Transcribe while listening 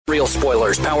Real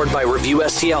spoilers powered by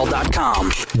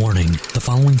ReviewSTL.com. Warning, the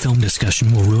following film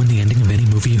discussion will ruin the ending of any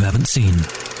movie you haven't seen.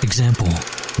 Example,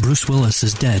 Bruce Willis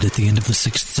is dead at the end of The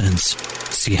Sixth Sense.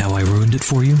 See how I ruined it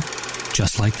for you?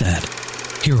 Just like that.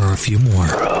 Here are a few more.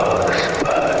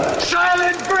 Rosebud.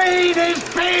 Silent breed is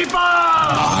people!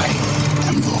 I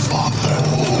am your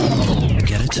father.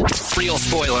 Get it? Real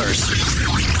spoilers.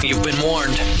 You've been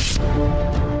warned.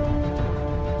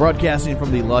 Broadcasting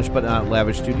from the lush but not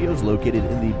lavish studios located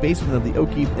in the basement of the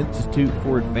O'Keefe Institute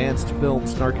for Advanced Film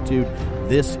Snarkitude,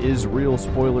 this is Real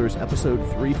Spoilers, episode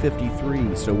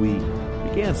 353. So we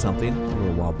began something a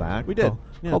little while back. We did.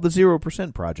 Called the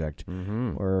 0% Project,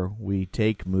 where we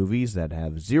take movies that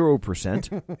have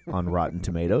 0% on Rotten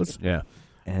Tomatoes. Yeah.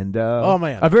 And, oh,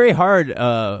 man. A very hard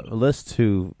list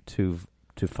to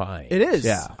find. It is.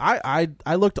 Yeah. I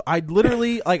looked. I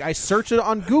literally I searched it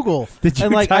on Google. Did you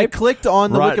and I type clicked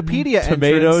on the Rotten Wikipedia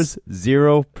Tomatoes entrance.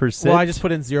 0%. Well, I just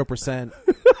put in 0%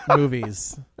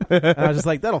 movies, and I was just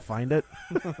like, that'll find it.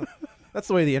 That's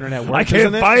the way the internet works. I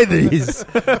can't find these.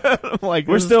 like,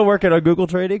 We're still working on Google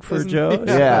Trading for Joe.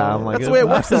 Yeah, I'm like, that's the way it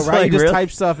works, though, right? Like, You just really?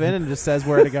 type stuff in and it just says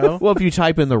where to go. well, if you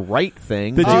type in the right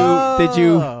thing, Did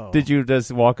you just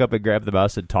walk up and grab the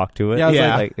mouse and talk to it? Yeah, I was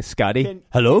like Scotty.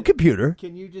 Hello, computer.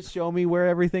 Can you just show me where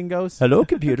everything goes? Hello,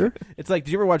 computer. It's like,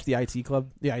 did you ever watch the IT Club,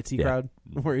 the IT crowd,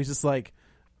 where he's just like,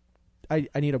 I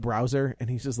need a browser, and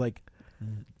he's just like,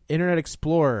 Internet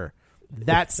Explorer.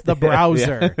 That's the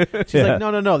browser. She's like,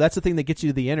 no, that's the thing that gets you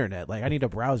to the internet. Like, I need a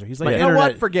browser. He's like, you know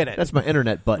what? Forget it. That's my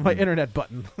internet button. My internet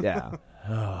button. Yeah.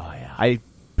 Oh yeah. I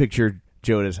pictured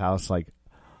Joe at his house like,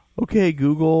 okay,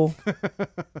 Google,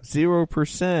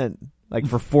 0%, like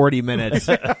for 40 minutes.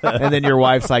 And then your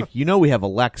wife's like, we have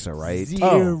Alexa, right?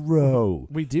 Zero.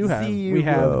 We do have. Zero. We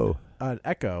have an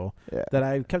Echo that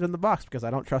I kept in the box because I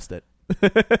don't trust it.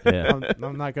 Yeah.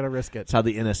 I'm not going to risk it. That's how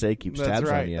the NSA keeps tabs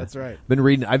on you. That's right.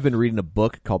 I've been reading a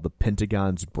book called The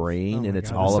Pentagon's Brain, and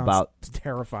it's all about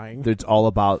terrifying. It's all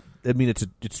about. I mean,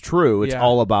 it's true. It's Yeah.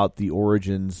 all about the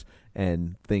origins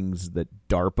and things that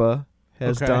DARPA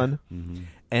has done,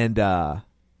 and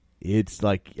it's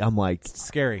like I'm like It's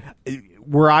scary.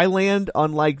 where I land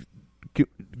on like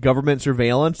government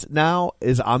surveillance now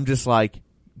is I'm just like,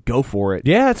 go for it.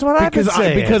 Yeah, that's what I've been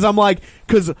saying. Because I'm like,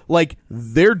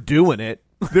 they're doing it.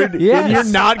 And you're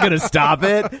not going to stop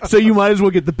it, so you might as well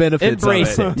get the benefits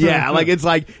Embrace of it. Yeah, like it's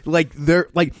like they're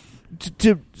like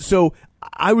so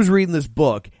I was reading this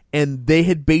book and they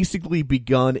had basically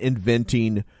begun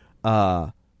inventing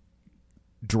drones.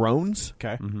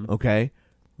 Okay. Okay.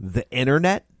 The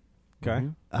internet. Okay.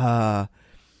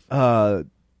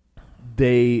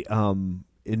 They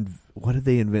what did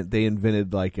they invent? They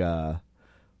invented like a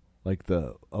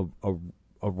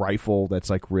rifle that's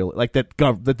like really like that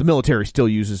the military still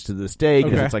uses to this day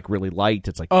because it's like really light.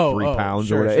 It's like 3 pounds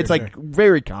sure, or whatever. Sure, It's like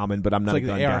very common, but I'm not like a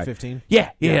gun the guy. AR-15.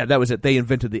 Yeah, that was it. They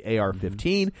invented the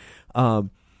AR-15.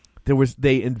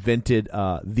 They invented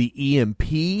the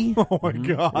EMP. Oh my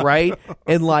god! Right,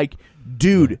 and like,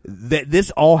 dude, this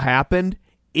all happened.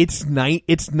 It's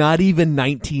not even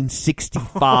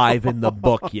 1965 in the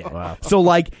book yet. Wow. So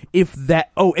like, if that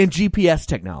and GPS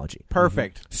technology,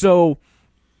 Perfect. So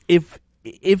if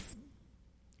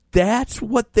that's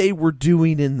what they were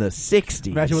doing in the 60s,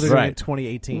 Imagine what they're doing in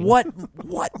 2018. What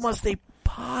must they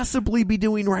possibly be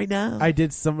doing right now?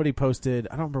 Somebody posted,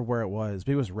 I don't remember where it was,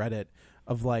 but it was Reddit,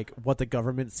 of like what the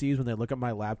government sees when they look at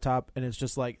my laptop, and it's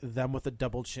just like them with a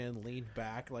double chin, leaned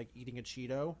back, like eating a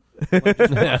Cheeto, like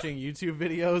just watching YouTube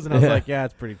videos, and I was like,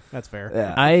 that's fair.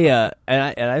 Yeah.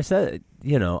 I said,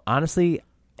 honestly,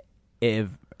 if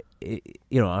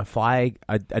I fly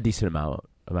a decent amount,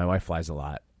 my wife flies a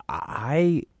lot.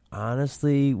 I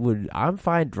honestly I'm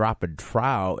fine dropping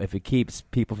trout if it keeps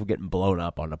people from getting blown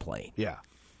up on the plane. Yeah.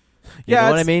 You know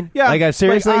what I mean? Yeah, like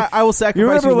seriously, I will sacrifice. You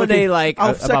remember when looking, they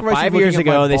about 5 years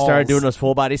ago they started doing those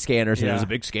full body scanners and it was a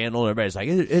big scandal. And everybody's like,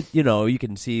 you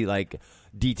can see like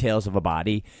details of a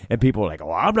body, and people are like,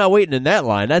 "Oh, I'm not waiting in that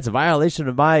line. That's a violation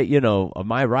of my, of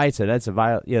my rights." And that's I'm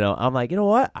like, you know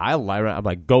what? I'm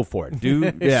like, go for it,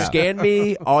 dude. Scan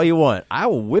me all you want. I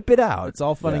will whip it out. It's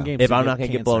all fun and games if I'm not going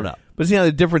to get blown up. But see,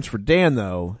 the difference for Dan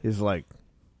though is like,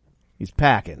 he's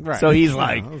packing, right. So he's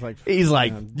like,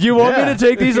 you want me to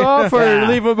take these off or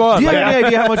leave them on? Do you have any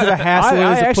idea how much of a hassle it is?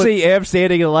 I actually am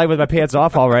standing in line with my pants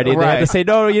off already. And they have to say,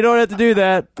 no, you don't have to do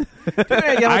that.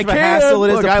 I can't. Hassle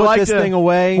it is to put this thing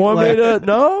away. Want me to?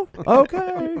 No?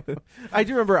 Okay. I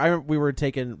do remember we were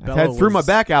taking Bella. Threw my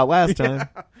back out last time.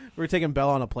 We were taking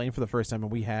Bella on a plane for the first time,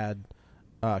 and we had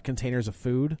containers of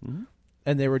food,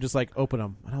 and they were just like, open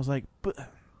them. And I was like, but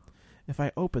if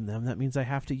I open them, that means I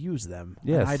have to use them.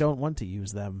 Yes. And I don't want to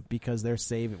use them because we're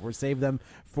save them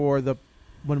for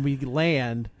when we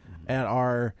land at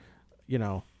our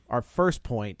first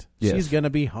point. Yes. She's gonna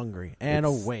be hungry and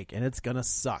awake, and it's gonna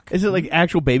suck. Is it like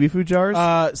actual baby food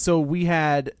jars? So we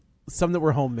had some that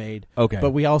were homemade. Okay.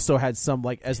 But we also had some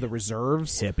like as the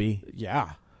reserves. Hippie.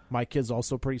 Yeah. My kid's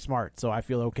also pretty smart, so I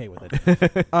feel okay with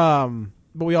it.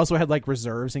 But we also had like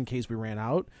reserves in case we ran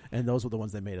out, and those were the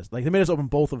ones they made us. Like they made us open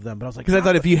both of them, but I was like, Because I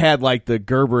thought if you had like the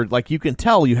Gerber, like you can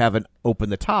tell you haven't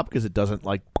opened the top because it doesn't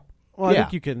like. well, I yeah.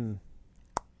 think you can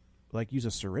like use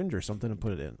a syringe or something and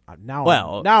put it in. Now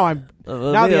Well, the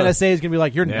NSA is gonna be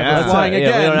like, you're never flying Yeah,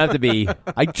 again. we don't have to be.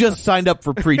 I just signed up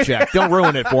for pre-check. Don't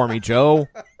ruin it for me, Joe.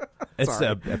 It's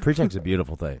a pre-check's a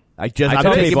beautiful thing. I I'm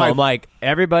telling people, I'm like,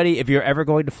 everybody, if you're ever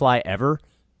going to fly ever,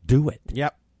 do it.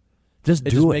 Yep. Just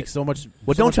It do just it. makes so much.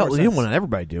 Well, so don't much tell. more You don't sense. want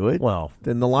everybody to do it. Well,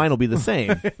 then the line will be the same.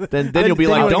 then you'll be then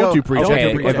like, you don't wanna do go- pre-check. okay,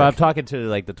 don't do if pre-check. I'm talking to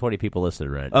like the 20 people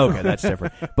listening right now. Okay, that's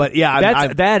different. But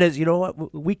yeah, That is, you know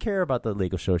what? We care about the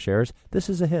legal show shares. This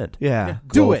is a hint. yeah.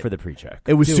 Do Go it. for the pre-check.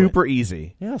 It was Do super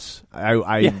easy. Yes.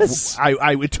 Yes.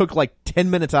 It took like 10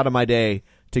 minutes out of my day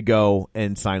to go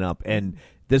and sign up, and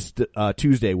this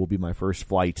Tuesday will be my first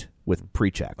flight with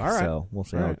pre-check. All right. So we'll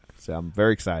see. All right. So I'm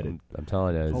very excited. I'm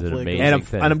telling you, it's Hopefully an it amazing And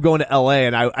thing. I'm going to LA,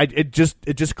 and it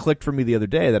just clicked for me the other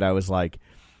day that I was like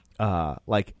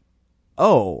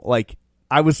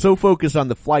I was so focused on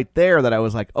the flight there that I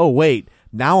was like, oh wait,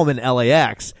 now I'm in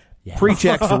LAX. Yeah.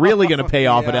 Pre-check's really going to pay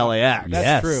off at LAX. That's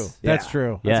Yes. true. Yeah. That's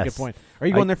true. That's a Yes. good point. Are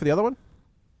you going there for the other one?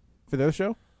 For the other show?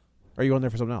 Or are you going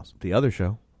there for something else? The other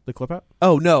show. The clip out?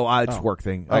 Oh no, it's Oh. work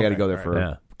thing. I got to Okay, go there all for right. a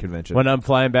Yeah. convention. When I'm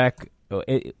flying back,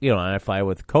 I fly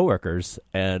with coworkers,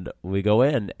 and we go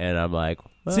in, and I'm like,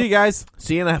 well, See you guys.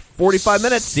 See you in 45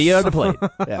 minutes. see you on the plane.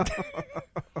 Yeah.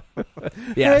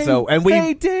 Yeah. Hey, So and we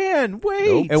Hey Dan,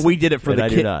 wait. and we did it for And the I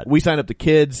do kids. not. We signed up the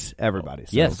kids, everybody. So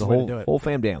Yes. the Way to do it. whole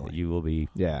fam family. You will be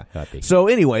Yeah. happy. So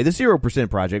anyway, the 0%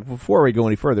 project. Before we go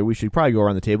any further, we should probably go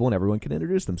around the table and everyone can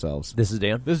introduce themselves. This is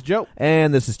Dan. This is Joe.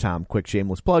 And this is Tom. Quick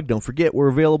shameless plug. Don't forget we're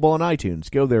available on iTunes.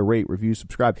 Go there, rate, review,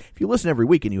 subscribe. If you listen every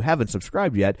week and you haven't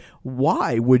subscribed yet,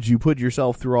 why would you put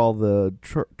yourself through all the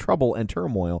trouble and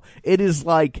turmoil? It is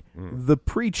like the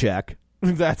pre-check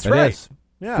That's It right. is.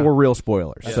 Yeah. for real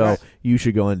spoilers. That's So right. you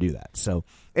should go and do that. So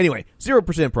anyway,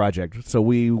 0% project. So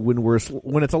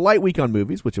when it's a light week on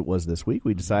movies, which it was this week,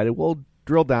 we decided we'll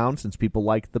drill down since people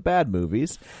like the bad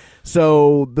movies.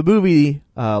 So the movie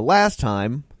last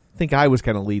time, I think I was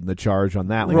kind of leading the charge on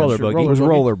that one. Roller Boogie. It was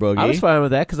Roller Boogie. I was fine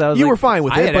with that because I was You like, were fine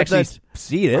with I it, had but actually that's-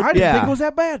 seen it. I didn't Yeah. think it was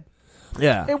that bad.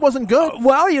 Yeah. It wasn't good.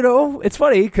 Well, it's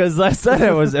funny because last night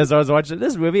as I was watching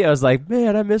this movie, I was like,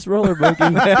 man, I miss roller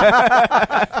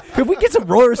boogie. Could we get some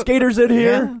roller skaters in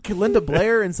here? Yeah. Linda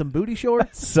Blair in some booty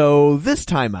shorts. So this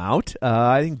time out,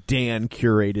 I think Dan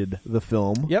curated the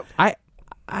film. Yep.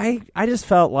 I just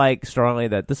felt like strongly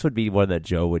that this would be one that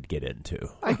Joe would get into.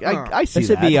 I see This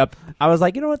would that. be up. I was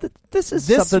like, you know what? This is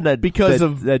This- something that because that,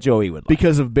 of- that Joey would like.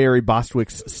 because of Barry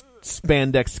Bostwick's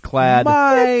spandex clad.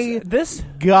 My this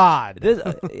God.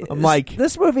 I'm like,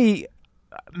 this movie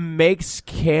makes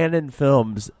canon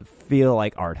films feel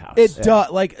like art house. It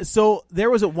does. Like, so there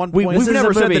was at one point. we've is a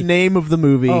never said movie. the name of the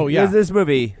movie. Oh, yeah. This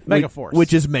movie, MegaForce.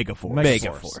 which is MegaForce.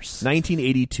 MegaForce.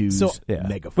 1982's So- Yeah.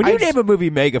 MegaForce. When you name a movie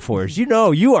MegaForce, you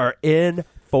know you are in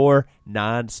for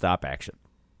non-stop action.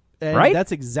 And Right?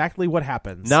 that's exactly what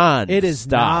happens. Non-stop It is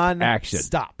action.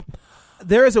 Stop.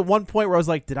 There is at one point where I was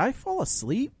like, did I fall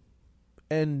asleep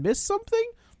and miss something?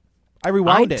 I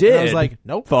rewound I it. did. And I was like,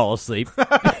 nope. Fall asleep.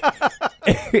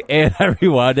 And I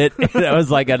rewound it, and I was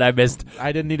like, and I missed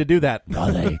I didn't need to do that.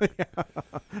 nothing.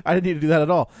 I didn't need to do that at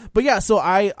all. But yeah, so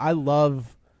I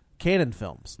love canon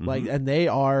films. Mm-hmm. Like, and they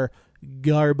are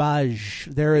garbage.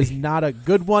 There is not a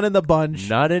good one in the bunch.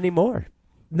 Not anymore.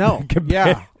 No. Compared-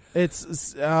 Yeah.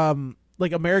 It's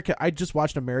like America. I just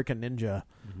watched American Ninja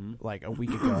like a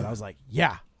week ago, and I was like,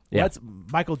 yeah. Yeah. Let's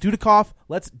Michael Dudikoff,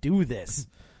 let's do this.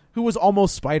 Who was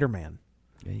almost Spider-Man.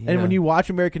 And when you watch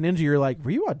American Ninja, you're like,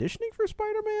 were you auditioning for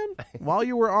Spider-Man while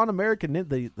you were on American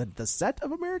Ninja, the set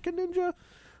of American Ninja?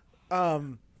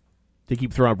 They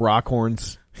keep throwing up rock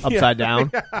horns upside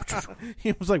down.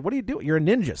 He was like, what are you doing? You're a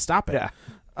ninja. Stop it.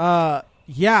 Yeah.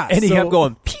 Yeah. and he so- kept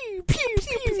going pew pew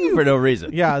pew pew for no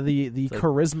reason. Yeah, the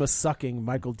charisma sucking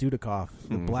Michael Dudikoff,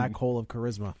 the black hole of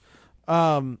charisma.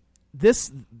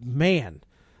 This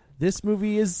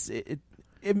movie is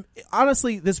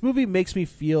honestly, this movie makes me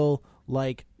feel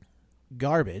like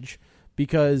garbage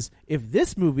because if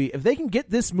they can get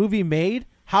this movie made,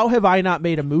 How have I not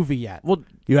made a movie yet? Well,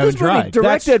 you haven't tried.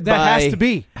 Directed that by has to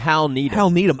be Hal Needham. Hal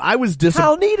Needham. I was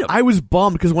Hal Needham. I was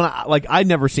bummed because when I'd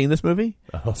never seen this movie.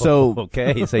 So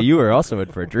okay, so you were also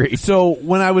in for a treat. So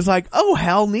when I was like, "Oh,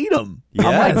 Hal Needham,"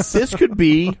 I'm like, "This could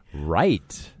be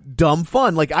right, dumb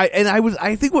fun." Like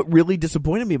I think what really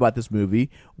disappointed me about this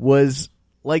movie was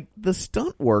like the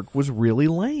stunt work was really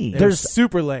lame. There's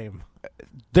super lame.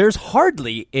 There's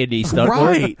hardly any stunt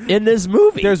Right. work in this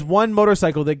movie. There's one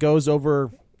motorcycle that goes over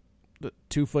the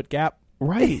 2-foot gap.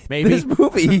 Right. Maybe. This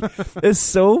movie is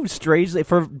so strangely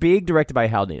for being directed by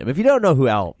Hal Needham. If you don't know who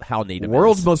Hal Needham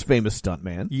World's is, most famous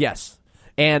stuntman. yes,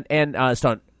 and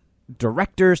stunt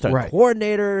director, stunt Right.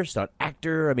 coordinator, stunt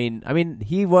actor. I mean,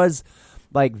 he was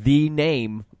like the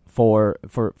name for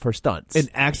stunts. And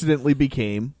accidentally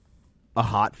became a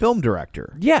hot film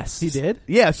director. yes, He did?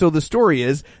 Yeah, so the story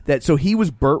is that he was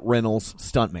Burt Reynolds'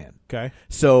 stuntman. Okay.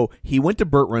 So he went to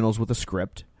Burt Reynolds with a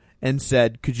script and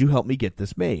said, "Could you help me get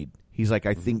this made?" He's like,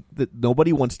 "I think that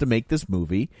nobody wants to make this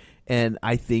movie, and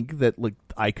I think that like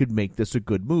I could make this a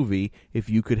good movie if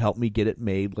you could help me get it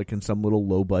made like in some little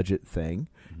low budget thing,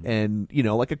 and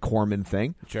like a Corman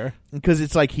thing." Sure. Because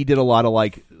it's like he did a lot of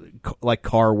like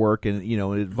car work, and it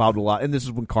involved a lot. And this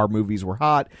is when car movies were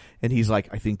hot, and he's like,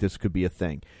 "I think this could be a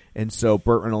thing." And so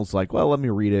Burt Reynolds like, "Well, let me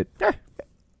read it."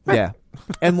 Yeah,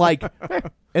 and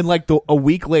a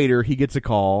week later, he gets a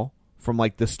call from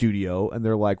like the studio, and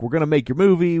they're like, "We're gonna make your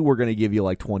movie. We're gonna give you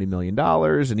like $20 million."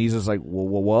 And he's just like,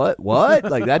 "Well, what?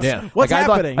 Like that's What's like,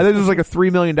 happening?" I thought this was like a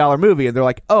 $3 million movie, and they're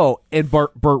like, "Oh, and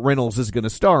Burt Reynolds is gonna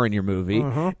star in your movie,"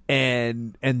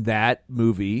 and that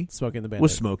movie Smokey and the Bandit.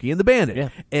 was Smokey and the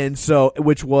Bandit, and so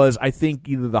which was I think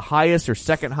either the highest or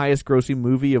second highest grossing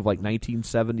movie of like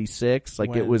 1976.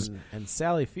 Like it was, and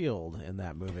Sally Field in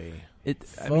that movie.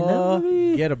 that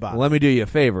movie. Forget about Let me do you a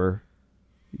favor.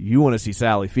 You want to see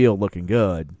Sally Field looking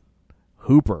good?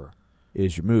 Hooper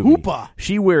is your movie. Hooper.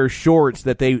 She wears shorts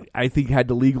that I think had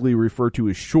to legally refer to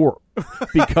as short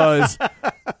because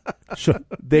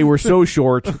they were so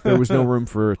short there was no room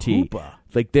for a T. Hooper.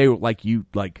 Like they were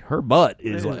like her butt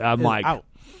is. I'm like, out.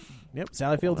 Yep,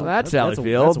 Sally Field. well, that's Sally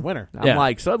Field. That's a winner. I'm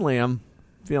like suddenly I'm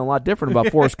feeling a lot different about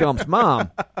Forrest Gump's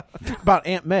mom. About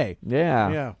Aunt May.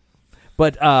 Yeah. Yeah.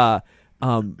 But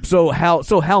so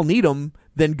Hal Needham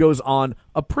then goes on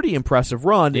a pretty impressive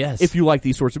run. Yes. If you like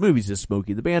these sorts of movies, does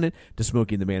Smokey and the Bandit, does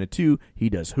Smokey and the Bandit 2, he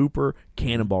does Hooper,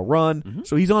 Cannonball Run.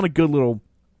 So he's on a good little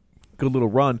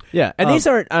run. Yeah, and these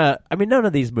aren't. None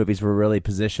of these movies were really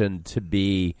positioned to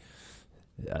be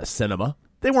cinema,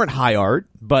 They weren't high art,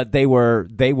 but they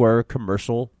were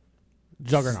commercial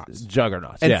Juggernauts.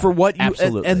 and yeah, for what you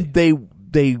absolutely, and they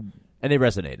and they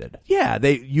resonated. yeah,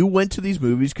 you went to these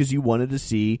movies because you wanted to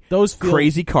see Those feel-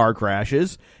 crazy car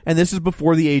crashes, and this is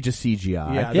before the age of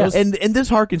CGI. Yeah, those- and this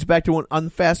harkens back to when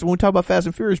we talk about Fast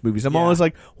and Furious movies. I'm always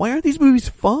like, why aren't these movies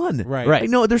fun? Right. Right. Like,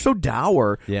 no, they're so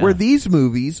dour. Yeah. Where these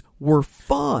movies were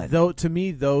fun. Though to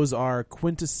me, those are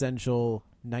quintessential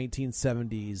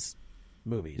 1970s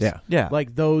movies. Yeah.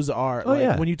 Like those are. Oh, like,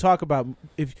 yeah. When you talk about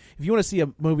if you want to see a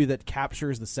movie that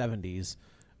captures the 70s.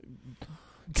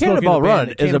 Cannonball Smoking the Run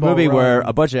Bandit, is a Cannonball movie Run. where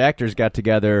a bunch of actors got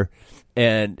together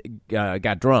and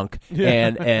got drunk,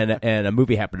 and a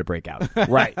movie happened to break out.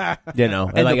 Right. And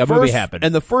like the a movie first- happened.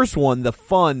 And the first one, the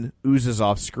fun oozes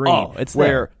off screen. Oh, it's where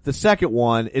there. the second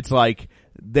one, it's like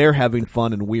they're having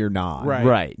fun and we're not. Right.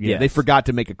 Right. Yeah, yes. they forgot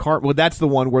to make a car. Well, that's the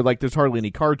one where like there's hardly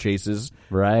any car chases.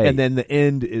 Right. And then the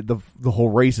end, the whole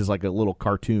race is like a little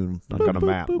cartoon like on a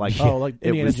map. Like like it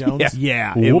Indiana was, Jones?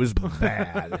 Yeah, it was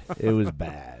bad. It was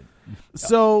bad.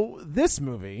 So this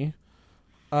movie,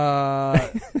 I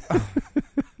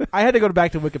had to go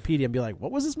back to Wikipedia and be like,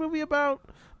 "What was this movie about?"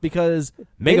 Because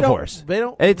MegaForce. They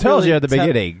don't. It tells really you at the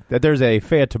beginning that there's a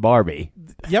Phantom Army.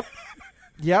 Yep.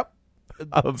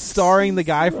 Starring the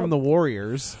guy from the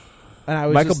Warriors, and I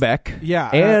was Michael just- Beck. Yeah,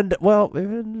 and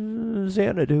even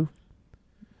Xanadu.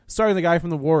 starring the guy from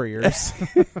the Warriors,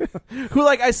 who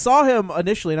like I saw him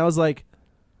initially, and I was like,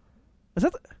 "Is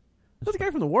that the guy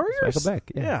from the Warriors?" Michael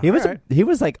Beck. Yeah, Yeah, he was. all right. He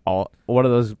was like one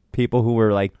of those people who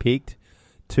were like peaked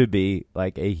to be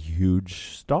like a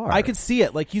huge star. I could see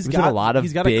it. Like he's He was in got a lot of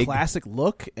he's got big- a classic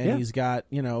look, and Yeah. he's got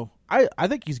I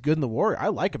think he's good in the Warrior. I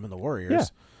like him in the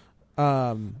Warriors.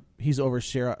 He's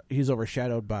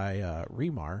overshadowed by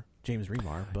James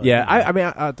Remar. But, Yeah, I mean,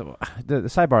 the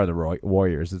sidebar of the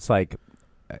Warriors. It's like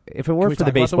if it we weren't for the talk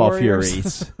about the baseball Warriors?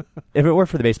 Furies, if it weren't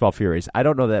for the baseball Furies, I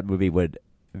don't know that movie would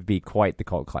be quite the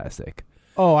cult classic.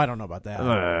 Oh, I don't know about that.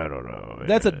 I don't know.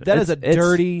 That is a It's-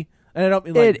 dirty, and I don't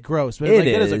mean like gross, but that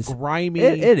is a grimy.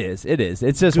 It is.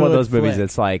 It's just one of good those movies flick.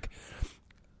 that's like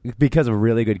because of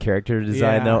really good character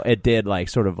design. Yeah. Though it did like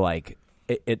sort of like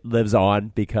it lives on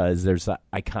because there's an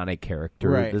iconic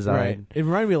character design. Right. It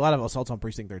reminded me a lot of Assault on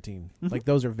Precinct 13. Mm-hmm. Like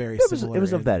those are very similar. It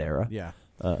was of that era. Yeah.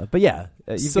 But yeah,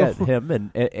 you've got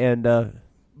him and oh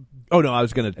no, I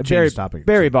was going to change the topic.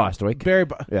 Barry Bostwick.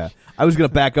 Yeah, I was going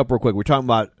to back up real quick. We're talking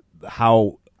about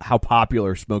how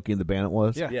popular Smokey and the Bandit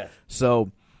was. Yeah.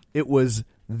 So it was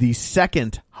the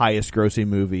second highest grossing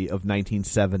movie of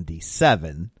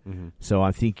 1977. Mm-hmm. So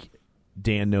I think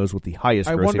Dan knows what the highest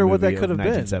grossing wonder what movie that could of have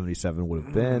been. 1977 would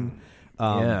have been.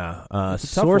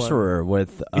 Sorcerer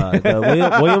with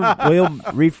the William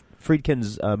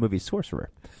Friedkin's movie Sorcerer.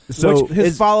 So which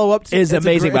his follow-up is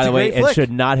amazing, by the way. It flick.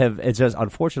 should not have. It just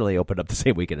unfortunately opened up the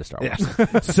same weekend as Star Wars.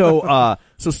 Yeah.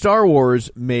 So Star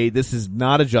Wars made, this is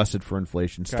not adjusted for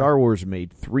inflation. Okay. Star Wars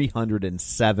made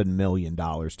 $307 million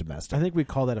domestic. I think we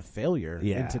call that a failure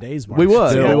in today's We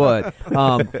market.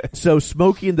 would. So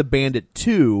Smokey and the Bandit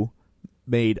 2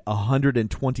 made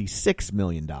 $126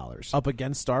 million. Up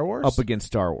against Star Wars? Up against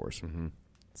Star Wars. Mm-hmm.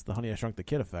 It's the Honey, I Shrunk the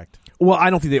Kid effect. Well, I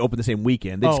don't think they opened the same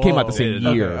weekend. They just came out the same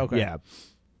year. Okay. Yeah.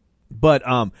 But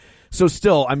so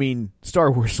still, I mean,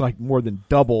 Star Wars like more than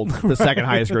doubled the second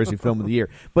highest grossing film of the year.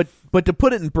 But to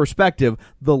put it in perspective,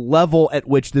 the level at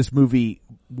which this movie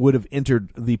would have entered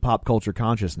the pop culture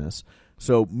consciousness.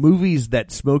 So movies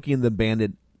that Smokey and the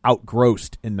Bandit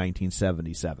outgrossed in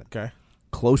 1977. Okay.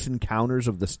 Close Encounters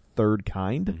of the Third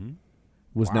Kind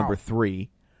was number 3.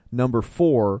 Number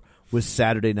 4 was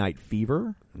Saturday Night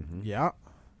Fever. Mm-hmm. Yeah.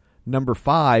 Number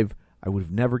 5, I would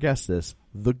have never guessed this,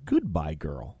 The Goodbye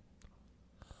Girl.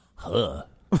 Huh.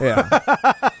 Yeah.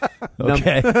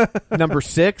 Okay. Number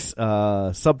 6,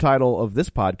 subtitle of this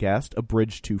podcast, A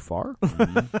Bridge Too Far.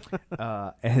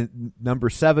 And number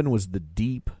 7 was The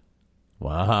Deep.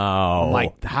 Wow.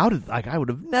 Like, how did, like, I would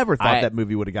have never thought that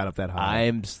movie would have got up that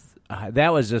high.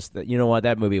 That was just, you know what,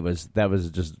 that was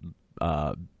just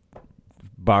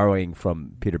borrowing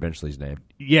from Peter Benchley's name.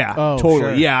 Yeah, Oh, totally.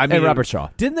 sure. Yeah, I mean, And Robert Shaw.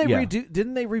 Didn't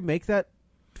they remake that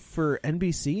for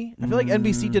NBC? I feel like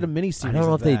NBC did a miniseries. I don't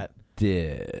know of if that. they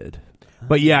did.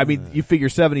 But yeah, I mean, you figure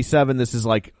 77. This is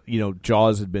like,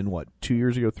 Jaws had been what, 2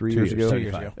 years ago, 3 years ago. 2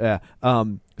 years ago. Yeah.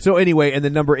 So anyway, and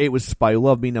then number 8 was Spy Who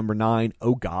Loved Me. Number 9,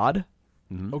 Oh God.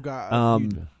 Oh God.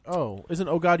 Isn't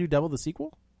Oh God You Devil the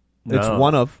sequel? No. It's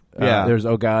one of There's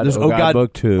Oh God. There's Oh God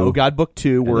Book 2. Oh God Book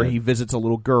 2, where then- he visits a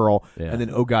little girl, Yeah. and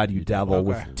then Oh God You Devil Okay.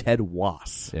 with Ted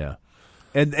Wass. Yeah.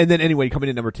 And then anyway, coming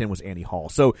in number 10 was Annie Hall.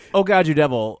 So Oh God, You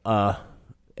Devil.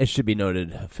 It should be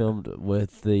noted, filmed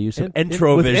with the use of With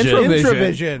Entrovision.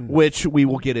 Entrovision. which we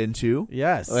will get into.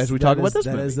 Yes. As we talk about this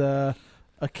That movie. is a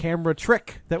camera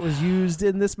trick that was used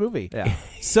in this movie. Yeah.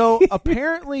 So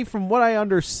apparently, from what I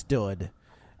understood,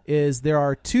 is there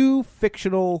are 2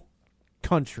 fictional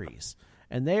countries,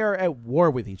 and they are at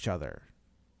war with each other.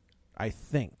 I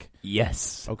think.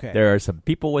 Yes. Okay. There are some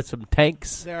people with some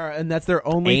tanks And that's their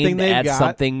only thing aimed they've at got.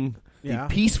 something. Yeah.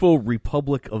 The Peaceful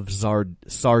Republic of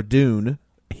Sardoon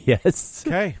Yes.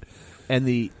 Okay.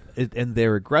 and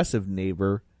their aggressive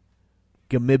neighbor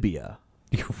Gamibia.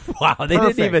 Wow. They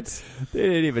Perfect.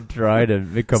 didn't even try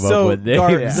to come So up with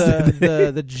names.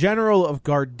 the general of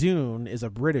Gardoon is a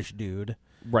British dude.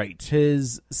 Right.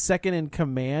 His second in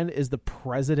command is the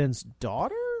president's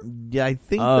daughter. Yeah, I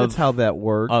think Of- that's how that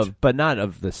worked. But not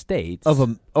of the states. I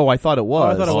thought it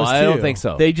was. I thought it was I don't too. think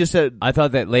so. They just said I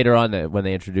thought that later on that when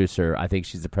they introduced her, I think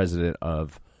she's the president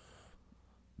of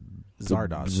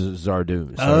Zardoz.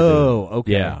 Zardoon. Oh,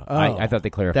 okay. Yeah, Oh. I thought they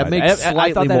clarified That makes I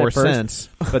slightly thought that more at first, sense.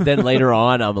 But then later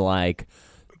on, I'm like,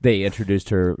 they introduced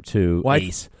her to Well,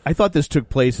 Ace. I thought this took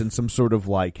place in some sort of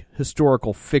like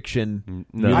historical fiction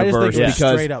No. I just think universe it was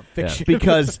because straight up fiction.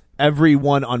 because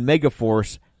everyone on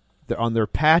Megaforce on their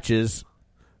patches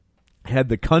had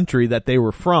the country that they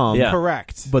were from. Yeah.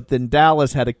 Correct. But then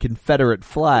Dallas had a Confederate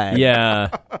flag. Yeah,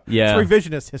 yeah, It's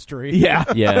revisionist history. Yeah.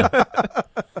 yeah.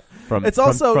 From It's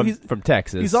also- from, he's- from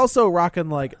Texas. He's also rocking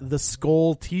like the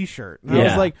Skull T-shirt. And I Yeah.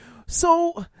 was like,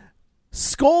 so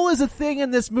Skull is a thing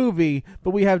in this movie, but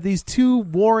we have these 2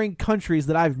 warring countries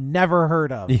that I've never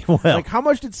heard of. Well- like, how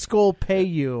much did Skull pay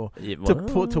you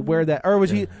to wear that? Or was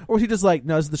he just like,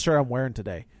 no, this is the shirt I'm wearing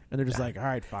today? And they're just like, all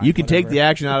right, fine. You can take whatever. the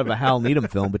action out of a Hal Needham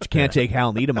film, but you can't take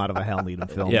Hal Needham out of a Hal Needham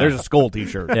film. Yeah. There's a Skull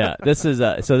T-shirt. yeah. This is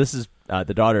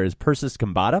the daughter is Persis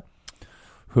Kambata,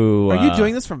 who Are you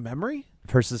doing this from memory?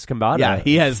 Persis Kambata. Yeah,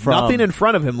 he has from, nothing in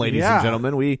front of him, ladies Yeah. and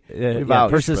gentlemen. We yeah,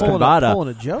 vouch Persis for that. Kambata,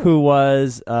 pulling a joke. who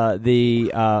was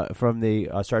the from the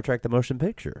Star Trek: The Motion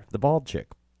Picture, the bald chick,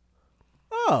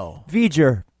 Oh,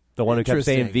 V'ger, the one who kept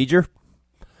saying Interesting. V'ger.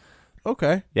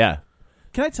 okay. Yeah,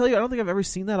 Can I tell you, I don't think I've ever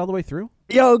seen that all the way through.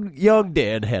 young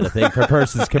Dan had a thing for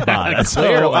persons combined.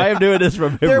 So I am doing this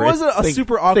from memory. There was a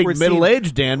super awkward scene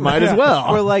middle-aged Dan might as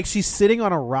well. where like she's sitting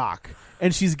on a rock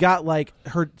and she's got like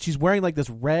she's wearing like this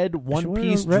red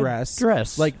one-piece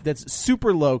dress like that's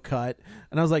super low cut,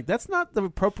 and I was like, that's not the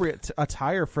appropriate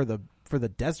attire for the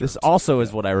desert. This also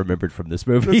is what I remembered from this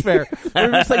movie. That's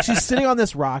fair. It's like she's sitting on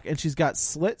this rock and she's got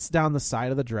slits down the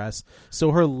side of the dress,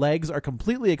 so her legs are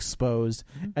completely exposed,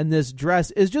 and this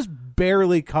dress is just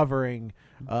barely covering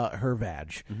her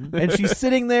vag. And she's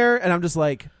sitting there, and I'm just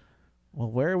like, well,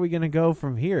 where are we going to go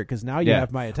from here? Because now you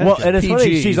have my attention. Well, and it's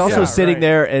funny, she's also sitting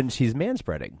there and she's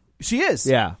manspreading. She is.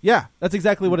 Yeah. Yeah, that's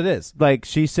exactly what it is. Like,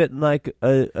 she's sitting like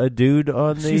a dude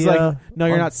on the... She's like, no,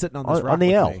 you're not sitting on this rock on the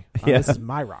with L. me. Yeah. This is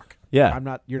my rock.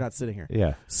 Yeah. You're not sitting here.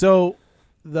 Yeah. So...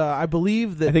 I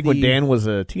believe that I think when Dan was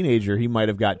a teenager, he might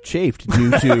have got chafed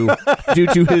due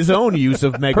to his own use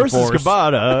of MegaForce. Persons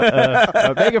combined.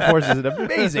 MegaForce is an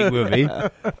amazing movie.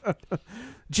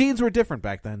 Jeans were different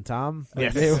back then, Tom.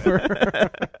 Yes. They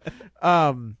were.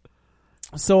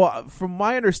 So, from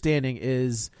my understanding,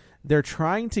 is they're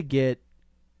trying to get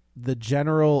the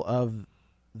general of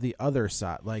the other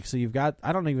side. Like, so you've got,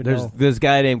 I don't even know. There's this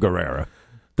guy named Guerrera.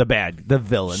 The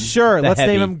villain. Sure, let's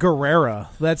heavy. name him Guerrera.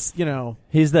 That's,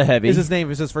 he's the heavy. Is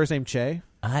his first name Che?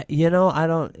 I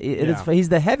don't. He's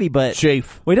the heavy, but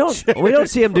Chafe. We don't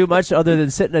see him do much other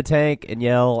than sit in a tank and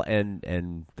yell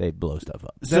and they blow stuff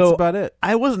up. That's about it.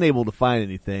 I wasn't able to find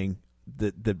anything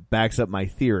that backs up my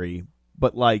theory,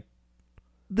 but like,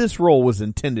 this role was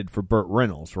intended for Burt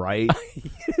Reynolds, right?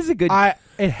 It's a good.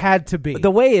 It had to be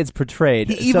the way it's portrayed.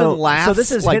 He even laughs so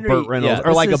this is like Henry, Burt Reynolds,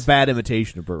 or like a bad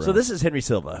imitation of Burt Reynolds. So this is Henry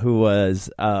Silva, who was,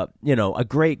 a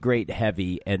great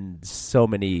heavy in so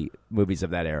many movies of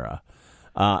that era.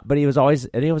 But he was always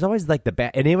like the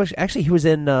bad. And he was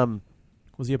in.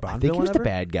 Was he a Bond? I think he was ever? the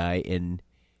bad guy in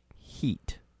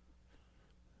Heat.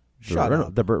 Shut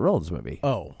up. The Burt Reynolds movie.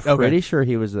 Oh, pretty sure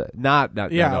he was not.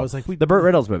 Yeah, no. I was like, the Burt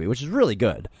Reynolds movie, which is really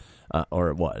good, or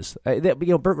it was.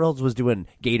 Burt Reynolds was doing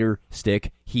Gator,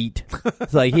 Stick, Heat.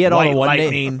 It's like he had all the one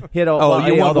name. He had all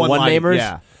the one namers.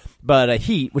 Yeah. But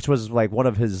Heat, which was like one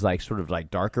of his like sort of like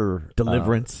darker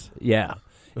Deliverance. Yeah,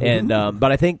 and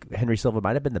but I think Henry Silva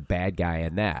might have been the bad guy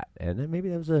in that, and then maybe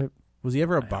that was Was he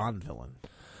ever a Bond villain?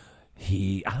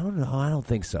 I don't know. I don't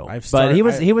think so. But he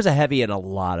was a heavy in a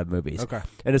lot of movies. Okay.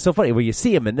 And it's so funny when you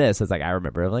see him in this. It's like I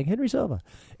remember him like Henry Silva,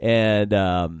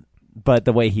 and but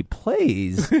the way he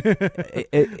plays,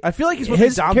 I feel like he's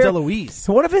with Dom DeLuise.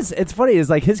 One of his. It's funny is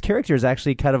like his character is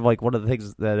actually kind of like one of the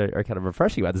things that are kind of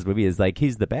refreshing about this movie is like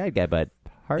he's the bad guy, but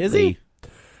hardly. Is he?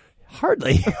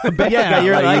 Hardly. Bad guy.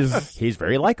 You're like he's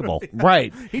very likable,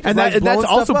 right? And that's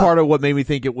also up. part of what made me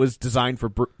think it was designed for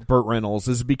Burt Reynolds,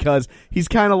 is because he's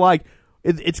kind of like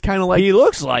it's kind of like he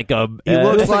looks like a he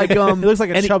looks like he looks like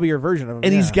a chubbier version of him,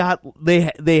 and he's got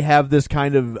they have this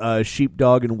kind of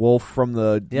sheepdog and wolf from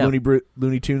the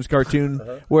Looney Tunes cartoon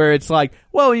where it's like,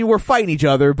 well, we're fighting each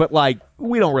other, but like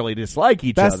we don't really dislike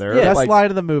each other. Yeah, like, line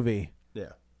of the movie.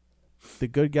 Yeah, the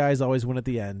good guys always win at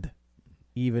the end.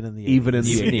 Even in the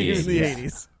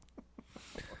 80s.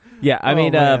 Yeah, I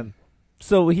mean,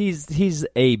 so he's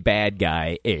a bad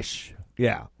guy-ish.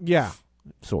 Yeah.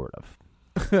 Sort of.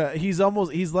 He's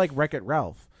like Wreck-It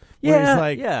Ralph. Yeah,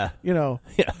 he's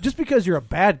like, just because you're a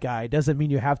bad guy doesn't mean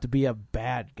you have to be a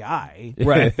bad guy.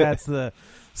 Right. That's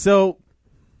so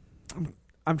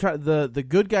I'm trying the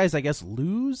good guys, I guess,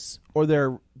 lose, or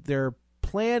their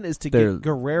plan is to get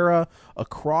Guerrera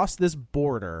across this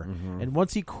border, and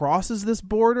once he crosses this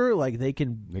border, like they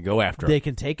go after him. They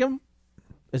can take him.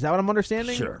 Is that what I'm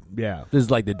understanding? Sure. Yeah. This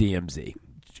is like the DMZ.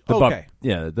 Okay.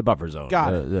 The buffer zone.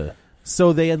 Got it.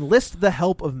 So they enlist the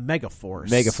help of MegaForce.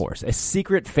 MegaForce, a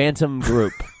secret phantom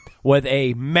group with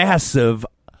a massive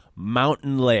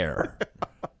mountain lair.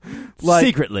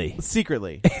 Secretly.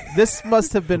 This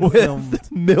must have been filmed.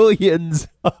 Millions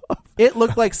of it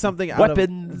looked like something out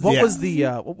weapons. Of what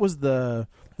was the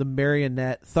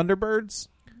marionette Thunderbirds?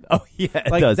 Oh yeah,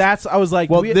 it like does. that's. I was like,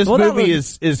 well, this movie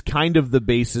is kind of the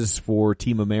basis for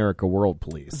Team America: World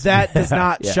Police. That does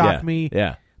not shock me.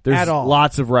 Yeah. There's at all.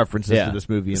 lots of references to this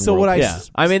movie. So what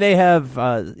I mean, they have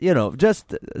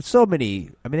just so many.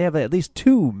 I mean, they have at least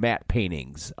 2 matte two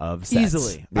of sets.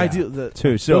 Easily. I do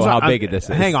to show how big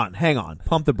this is. Hang on,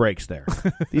 pump the brakes there.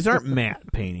 These aren't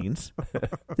matte paintings.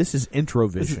 This is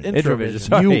Introvision. Introvision.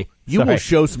 Sorry. You will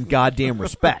show some goddamn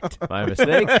respect. My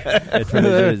mistake.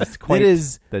 Introvision is quite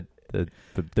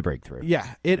the breakthrough. Yeah,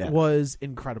 it was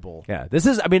incredible. Yeah, this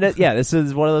is. I mean, this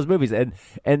is one of those movies, and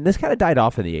this kind of died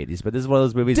off in the 80s. But this is one of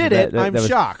those movies. I'm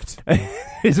shocked.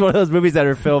 It's one of those movies that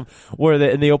are filmed where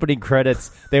in the opening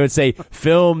credits they would say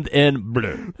filmed in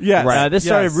blue. Yes. This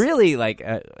started really like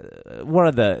one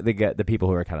of the people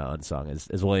who are kind of unsung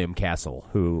is William Castle,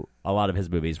 who a lot of his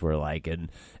movies were like in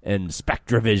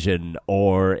Spectravision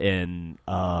or in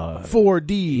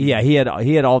 4D. Yeah, he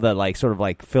had all the like sort of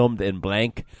like filmed in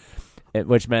blank.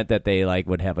 Which meant that they like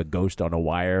would have a ghost on a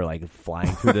wire like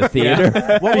flying through the theater.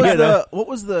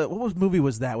 What movie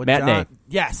was that with Matinee. John?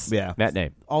 Yes. Yeah.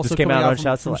 Matinee. Also just came coming out on from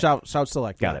Shout Select. Shout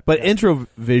Select. Got it. But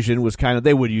Introvision was kind of,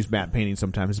 they would use matte painting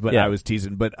sometimes, but Yeah. I was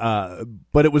teasing. But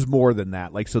it was more than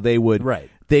that. Like, so they would, Right.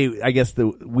 I guess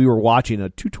we were watching a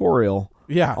tutorial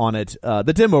on it,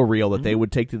 the demo reel that they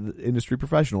would take to the industry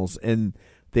professionals, and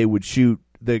they would shoot,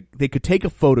 they could take a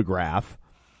photograph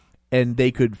and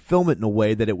they could film it in a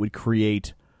way that it would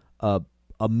create a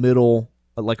middle,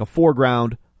 like a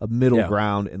foreground, a middle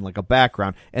ground, and like a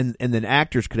background, and then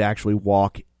actors could actually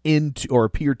walk into or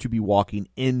appear to be walking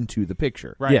into the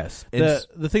picture. Right. Yes.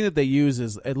 The thing that they use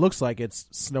is it looks like it's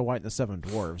Snow White and the Seven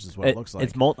Dwarves is what it looks like.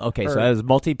 It's so that was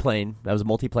multi-plane. That was a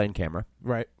multi-plane camera.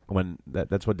 Right. When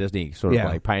that's what Disney sort of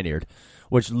like pioneered,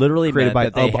 which literally Created by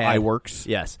meant that they had iWorks.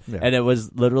 Yes, Yeah. and it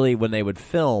was literally when they would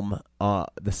film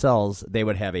the cells, they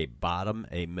would have a bottom,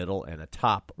 a middle, and a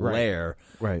top layer,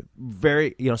 Right.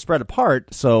 very spread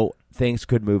apart, so things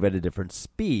could move at a different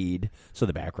speed. So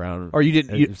the background, Or you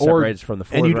didn't, separates from the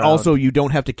foreground, and you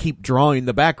don't have to keep drawing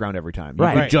the background every time. You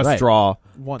could just draw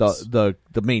Once. the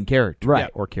main character, Right.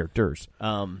 or characters.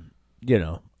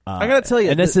 I gotta tell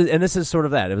you, and this is sort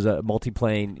of that. It was a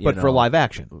multi-plane, But for live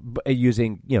action.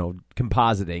 using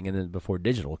compositing, and then before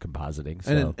digital compositing.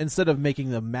 So. and instead of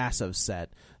making the massive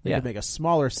set, they could make a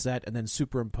smaller set and then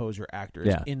superimpose your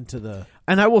actors into the.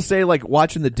 And I will say, like,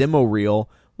 watching the demo reel,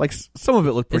 like, some of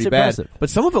it looked pretty bad, impressive. but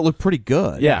some of it looked pretty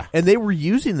good. Yeah. And they were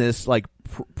using this, like,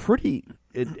 pretty,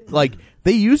 like,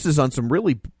 they used this on some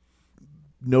really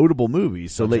notable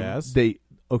movies. So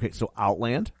so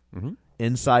Outland,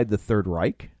 Inside the Third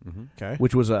Reich, Okay.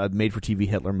 which was a made-for-TV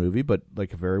Hitler movie, but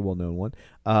like a very well-known one.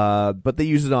 But they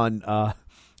used it on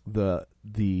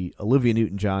the Olivia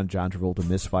Newton-John, John Travolta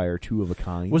Misfire, Two of a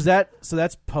Kind. Was that so?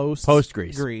 That's post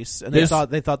Grease, and they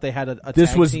thought they had a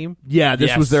this tag was team. Yeah, this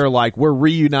Yes. was their, like, we're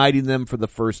reuniting them for the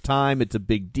first time. It's a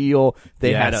big deal.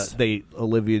 They Yes.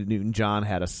 Olivia Newton-John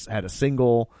had a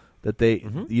single that they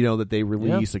that they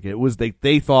released. Yep. Like, it was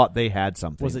they thought they had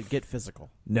something. Was it Get Physical?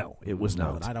 No, it was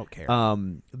No, not. then I don't care.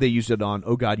 They used it on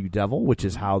Oh God, You Devil, which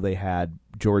is how they had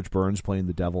George Burns playing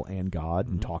the devil and God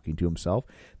and talking to himself.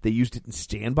 They used it in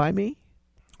Stand By Me.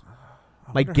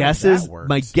 My guess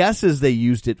is they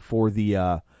used it for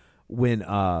the when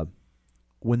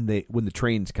the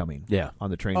train's coming. Yeah. On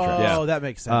the train Oh, tracks. that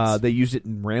makes sense. They used it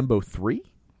in Rambo 3.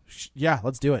 Yeah,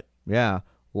 let's do it. Yeah.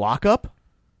 Lockup.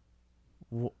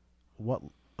 What?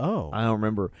 Oh, I don't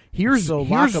remember.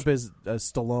 Lockup is a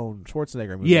Stallone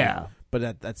Schwarzenegger movie. Yeah.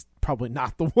 but that's probably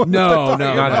not the one. No,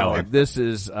 that not that one. one. This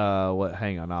is what?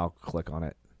 Hang on, I'll click on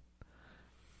it.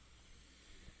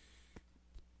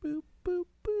 Boop, boop,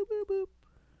 boop, boop, boop,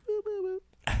 boop, boop,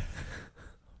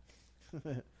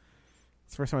 boop.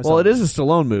 It's the first time I saw Well, it is a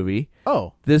Stallone movie.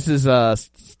 Oh, This is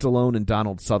Stallone and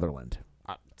Donald Sutherland.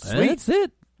 sweet.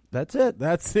 That's it.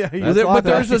 That's But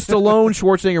there's a Stallone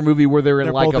Schwarzenegger movie where they're in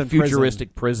They're like both a in prison.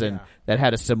 futuristic prison Yeah. that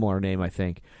had a similar name, I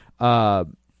think.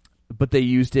 But they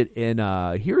used it in.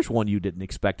 Here's one you didn't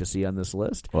expect to see on this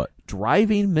list. What?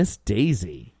 Driving Miss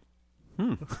Daisy.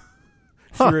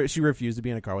 She refused to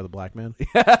be in a car with a black man.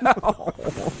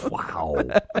 Wow.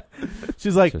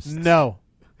 She's like,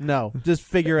 no, just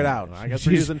figure it out. I guess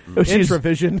we're using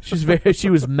Intravision. She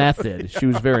was method. She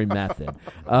was very method.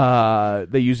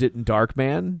 They use it in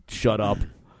Darkman. Shut up.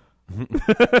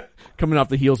 Coming off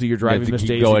the heels of your Driving to Miss keep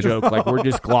Daisy going. joke, like we're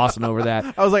just glossing over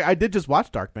that. I was like, I did just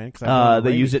watch Darkman because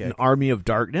They use it in Army of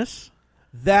Darkness.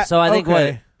 that. So I think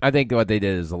okay. what they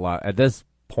did is a lot at this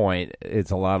point.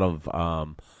 It's a lot of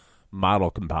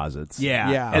model composites.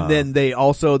 Yeah. And then they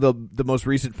also the most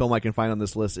recent film I can find on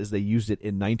this list is they used it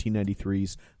in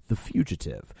 1993's The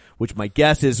Fugitive, which my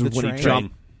guess is when train. he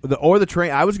jumped the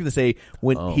train. I was going to say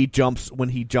when he jumps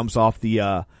off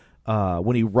the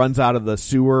when he runs out of the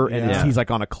sewer and Yeah. he's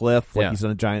like on a cliff, like Yeah. he's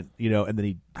on a giant, and then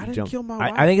he I didn't jumps. kill my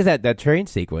wife. I think it's that train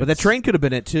sequence. But that train could have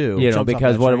been it too. because off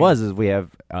that what it train. was is we have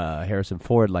Harrison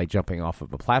Ford like jumping off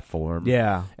of a platform.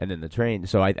 Yeah. and then the train.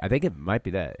 So I think it might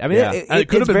be that. I mean, Yeah. it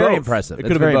could have it's been very both. impressive. It It's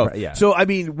could have been very both. yeah. So I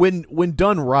mean, when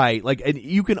done right, like, and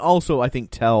you can also I think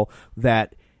tell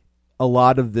that a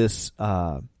lot of this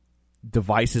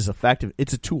device is effective.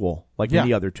 It's a tool like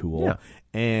any other tool,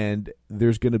 and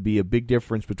there's going to be a big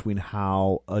difference between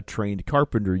how a trained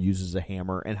carpenter uses a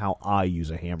hammer and how I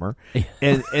use a hammer,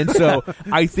 and so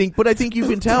I think you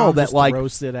can tell that like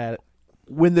roasted at it.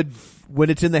 when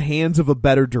it's in the hands of a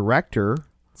better director.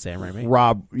 Sam Raimi,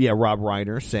 Rob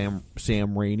Reiner, Sam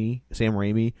Raimi,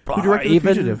 who directed The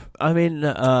Fugitive. I mean,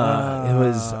 it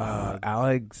was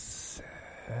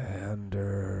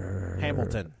Alexander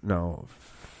Hamilton. No,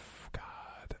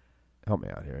 God, help me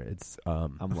out here. It's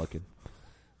I'm looking.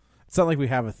 It's not like we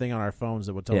have a thing on our phones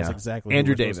that would tell us exactly.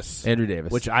 Andrew Davis,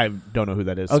 which I don't know who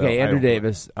that is. Okay, so Andrew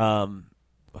Davis,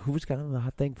 who was kind of a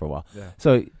hot thing for a while. Yeah.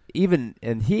 So even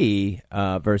he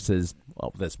versus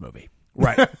this movie.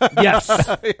 Right. Yes.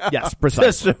 Yes.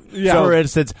 Precisely. For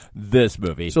instance, this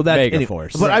movie. So that's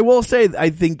MegaForce. But I will say,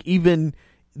 I think even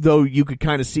though you could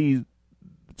kind of see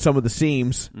some of the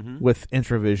seams with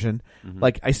Intravision,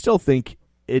 like I still think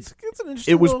it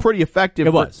was pretty effective.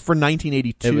 It was for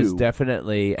 1982. It was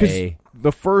definitely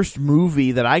the first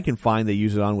movie that I can find they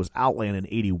used it on was Outland in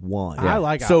 81. I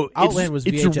like so Outland was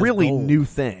it's VHS a really gold. new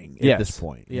thing at this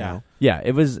point. Yeah. You know? Yeah,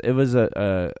 it was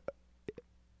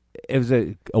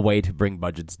a way to bring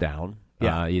budgets down.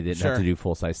 Yeah, you didn't have to do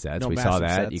full size sets. No we saw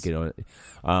that. sets. You could.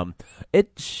 It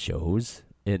shows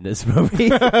in this movie.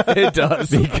 It does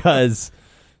because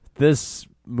this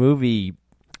movie.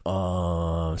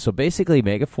 So basically,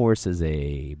 MegaForce is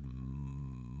a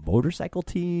motorcycle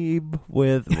team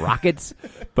with rockets,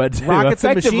 but rockets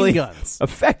and machine guns.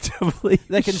 Effectively,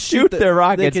 they can shoot their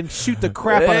rockets. They can shoot the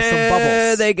crap out of some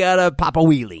bubbles. They gotta pop a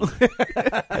wheelie.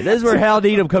 And this is where Hal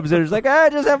Needham comes in. He's like,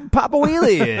 just have him pop a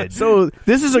wheelie in. So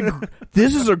this is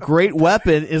a great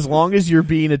weapon as long as you're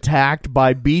being attacked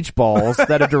by beach balls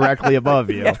that are directly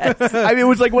above you. Yes. I mean, it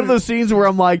was like one of those scenes where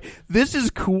I'm like, this is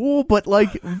cool, but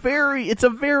like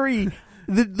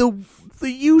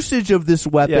the usage of this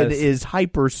weapon is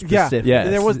hyper specific. Yeah.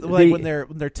 There was like when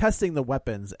they're testing the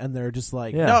weapons and they're just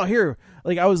like, no, here.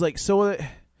 Like I was like, so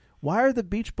why are the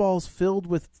beach balls filled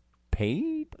with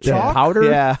paint, chalk, powder?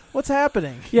 Yeah, what's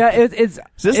happening? Yeah, it's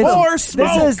more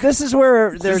smoke. This is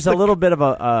where there's a little bit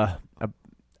of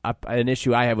an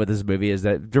issue I have with this movie is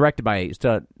that directed by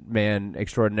stuntman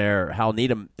extraordinaire Hal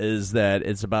Needham is that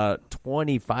it's about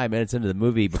 25 minutes into the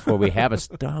movie before we have a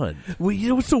stunt. Well, you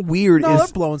know what's so weird No, is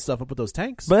they're blowing stuff up with those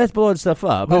tanks. But that's blowing stuff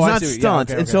up. But it's I not see. stunts.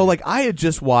 Yeah, okay, And so like I had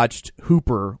just watched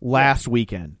Hooper last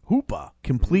weekend. Hooper,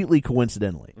 completely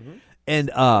coincidentally. And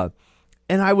I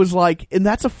was like, and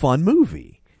that's a fun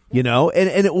movie. You know,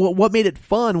 and what made it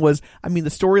fun was, I mean, the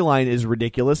storyline is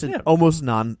ridiculous and almost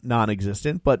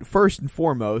non-existent. But first and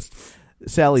foremost,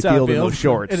 Sally Field in those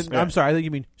shorts. And I'm sorry, I think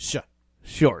you mean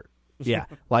short. Yeah,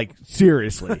 like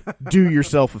seriously, do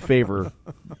yourself a favor,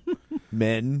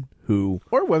 men who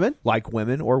or women like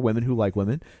women or women who like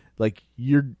women. Like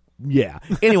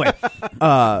Anyway,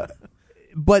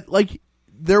 but like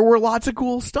there were lots of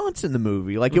cool stunts in the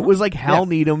movie. Like it was like Hal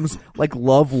Needham's like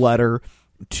love letter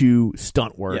to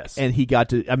stunt work, and he got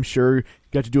to, I'm sure,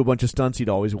 got to do a bunch of stunts he'd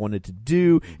always wanted to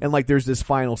do. And like there's this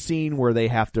final scene where they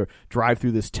have to drive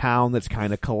through this town that's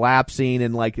kind of collapsing,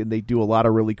 and they do a lot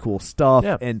of really cool stuff.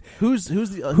 And who's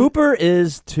the Hooper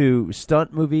is to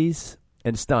stunt movies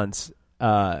and stunts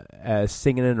as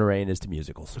Singing in the Rain is to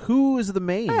musicals. Who is the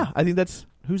main? Yeah, I think that's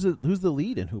who's the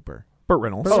lead in Hooper. Burt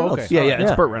Reynolds. Oh, okay. Yeah,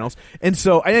 it's Burt Reynolds. And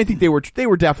so I think they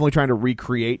were definitely trying to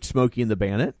recreate Smokey and the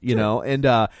Bandit, you know, and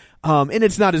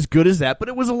it's not as good as that, but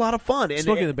it was a lot of fun. And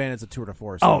Smokey and the Bandit's a tour de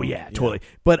force. Oh yeah, totally.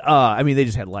 But I mean, they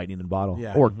just had lightning in a bottle,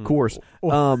 or course,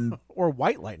 or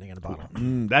white lightning in a bottle.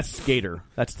 That's Gator.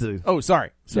 That's the. Oh,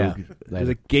 sorry. So there's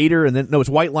a Gator, and then it's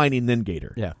White Lightning, then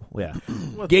Gator. Yeah.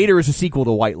 Gator is a sequel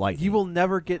to White Lightning. You will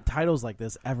never get titles like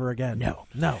this ever again.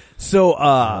 No.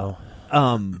 So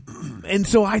and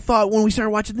so I thought when we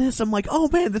started watching this, I'm like, oh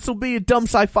man, this will be a dumb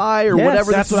sci-fi or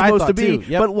whatever that's this is what I supposed to thought be.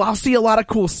 too. Yep. But I'll see a lot of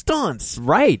cool stunts.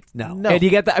 Right. No. And you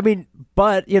get the, I mean,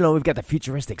 but, you know, we've got the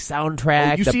futuristic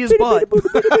soundtrack. You see his butt.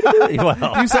 You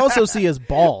also see his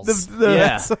balls.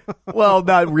 Well,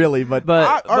 not really, but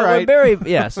all right.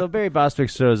 So Barry Bostwick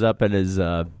shows up in his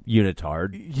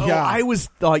unitard. Oh, I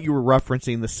thought you were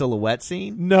referencing the silhouette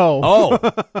scene. No. Oh,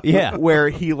 yeah. Where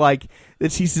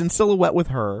he's in silhouette with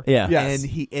her. Yeah. Yes. And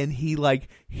he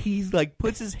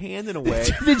puts his hand in a way.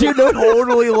 Did you know?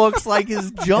 Totally looks like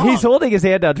his junk. He's holding his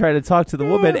hand out trying to talk to the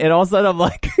woman, and all of a sudden I'm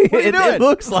like, it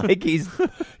looks like he's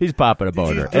popping a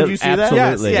boner. Did you see that?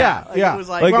 Absolutely. Yeah. It was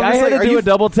Like I had to do a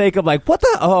double take. I'm like, what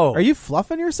the? Oh, are you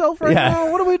fluffing yourself right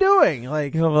now? What are we doing?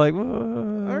 Like, I'm like, all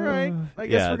right. I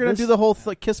guess we're gonna do the whole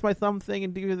kiss my thumb thing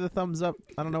and do the thumbs up.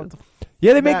 I don't know what the.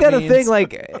 Yeah, they make that a thing.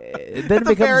 Like then at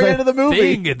the very end of the movie,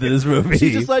 thing into this movie.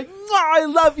 She's just like, I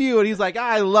love you, and he's like,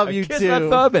 I love you kiss too. my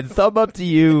thumb and thumb up to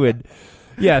you, and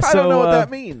yeah. I So don't know what that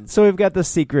means. So we've got the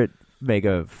secret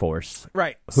MegaForce,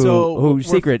 right? Who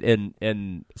secret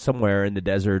in somewhere in the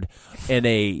desert in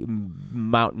a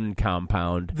mountain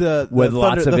compound with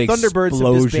lots of the explosions. Thunderbirds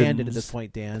have disbanded at this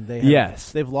point, Dan.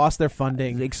 They've lost their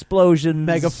funding. Explosions.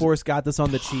 MegaForce got this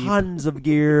on the cheap. Tons of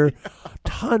gear,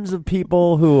 tons of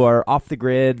people who are off the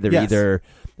grid. They're either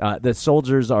the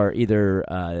soldiers are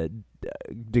either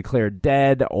declared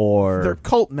dead or they're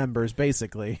cult members,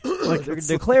 basically. Like they're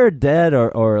declared dead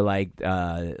or like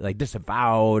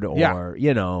disavowed or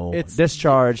it's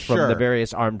discharged from the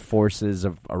various armed forces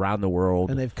of around the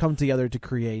world, and they've come together to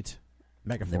create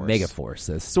MegaForce. The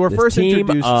MegaForce. So we're this first team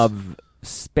introduced of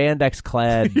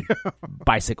spandex-clad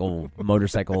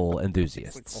motorcycle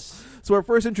enthusiasts. So we're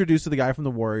first introduced to the guy from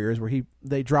the Warriors, where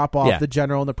they drop off the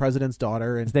general and the president's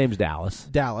daughter. And his name's Dallas.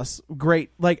 Dallas,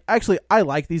 great. Like, actually, I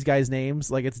like these guys'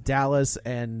 names. Like, it's Dallas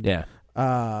and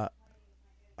I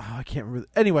can't remember.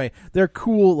 Anyway, they're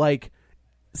cool. Like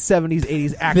 70s,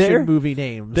 80s action movie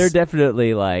names. They're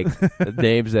definitely like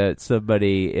names that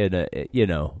somebody in a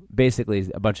basically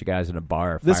a bunch of guys in a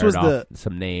bar fired off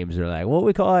some names. They're like, what do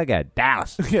we call that guy?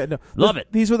 Dallas. Love it.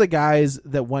 These were the guys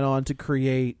that went on to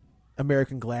create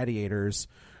American Gladiators,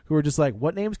 who were just like,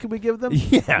 what names can we give them?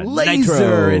 Yeah,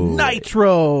 Laser and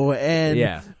Nitro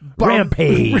and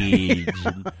Rampage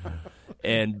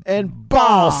and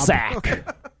Bob.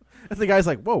 Ballsack. And the guy's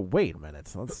like, whoa, wait a minute.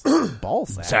 That's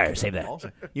Ballsack. Sorry, save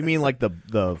that. You mean like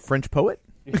the French poet?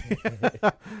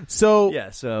 So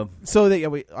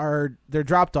they're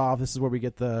dropped off. This is where we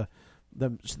get the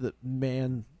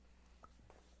man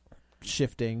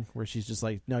shifting, where she's just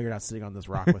like, no, you're not sitting on this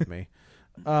rock with me.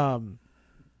 And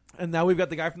now we've got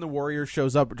the guy from the Warriors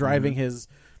shows up driving his,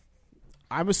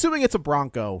 I'm assuming it's a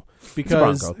Bronco,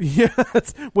 because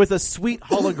it's with a sweet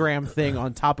hologram thing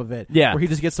on top of it. Yeah, where he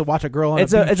just gets to watch a girl on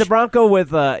it's a beach. It's a Bronco with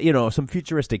some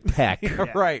futuristic tech.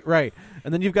 Right.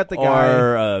 And then you've got the guy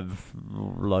or a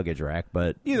luggage rack,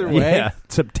 but either way,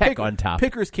 some tech on top.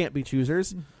 Pickers can't be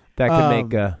choosers. That could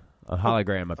make a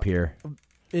hologram appear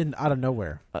out of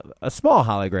nowhere. A small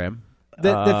hologram.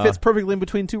 That fits perfectly in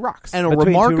between two rocks. And a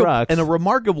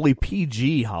remarkably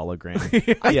PG hologram.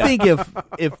 I think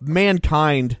if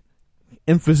mankind,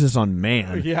 emphasis on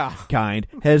mankind,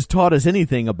 has taught us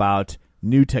anything about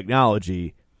new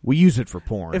technology, we use it for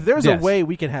porn. If there's a way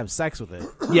we can have sex with it,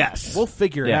 we'll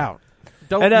figure it out.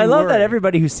 I love that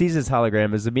everybody who sees this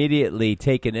hologram is immediately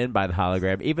taken in by the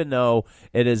hologram, even though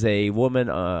it is a woman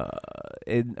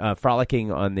frolicking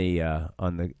in the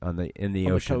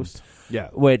ocean, coast.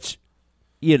 Which.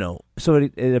 So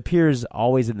it appears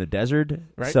always in the desert.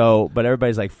 Right. So, but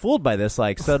everybody's like fooled by this.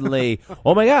 Like suddenly,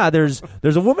 oh my God, there's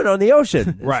a woman on the ocean.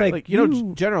 It's right. Like,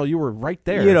 General, you were right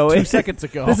there. 2 seconds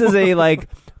ago. This is a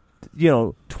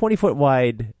 20-foot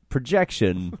wide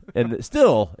projection, and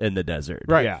still in the desert.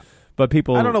 Right. Yeah. But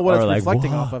people, I don't know what it's like,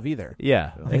 reflecting off of either.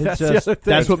 Yeah,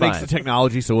 that's what makes the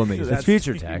technology so amazing. It's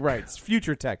future tech. Right. It's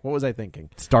future tech. What was I thinking?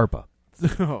 It's DARPA.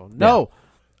 Oh, no.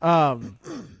 Yeah.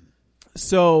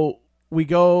 So we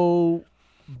go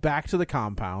back to the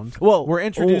compound. Well, we're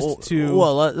introduced to.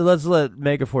 Well, let's let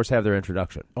MegaForce have their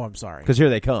introduction. Oh, I'm sorry. Because here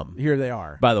they come. Here they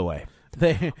are. By the way,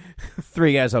 they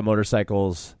 3 guys on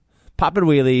motorcycles, popping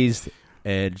wheelies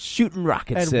and shooting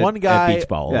rockets. And one guy at beach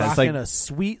balls. rocking a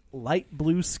sweet light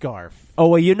blue scarf. Oh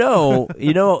well, you know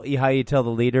how you tell the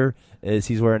leader is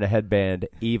he's wearing a headband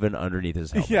even underneath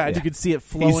his helmet. Yeah, and you can see it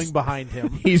flowing behind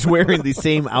him. He's wearing the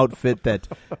same outfit that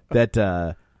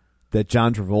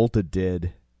John Travolta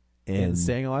did in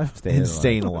Staying Alive.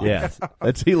 Staying Alive. Yeah,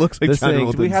 he looks like John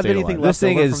Travolta. Do we have anything left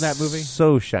over from that movie?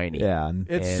 So shiny. Yeah,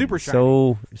 it's super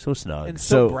shiny. So snug and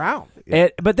so brown.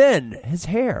 But then his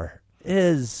hair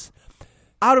is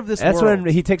out of this That's world.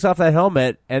 when he takes off that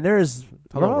helmet, and there's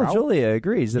Julia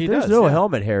agrees that there's no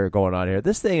helmet hair going on here.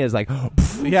 This thing is like,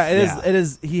 it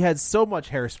is. He had so much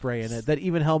hairspray in it that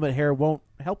even helmet hair won't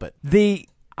help it.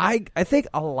 I think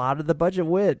a lot of the budget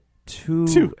went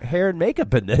to hair and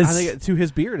makeup in this. I think to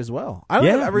his beard as well. I don't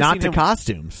think I've ever not seen to him,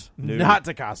 costumes. Not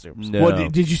to costumes. No. Well,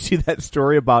 did you see that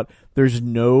story about there's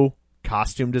no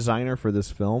costume designer for this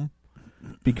film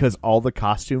because all the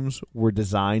costumes were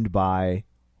designed by,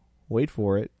 wait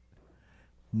for it,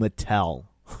 Mattel.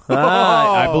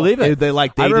 I believe it. They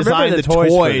designed the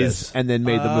toys and then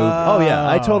made the movie. Oh yeah,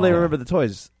 I totally remember the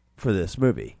toys for this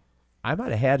movie. I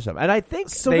might have had some, and I think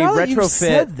they now that retrofit. you've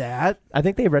said that, I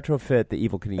think they retrofit the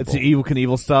Evil Knievel. It's the Evil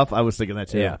Knievel stuff. I was thinking that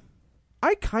too. Yeah,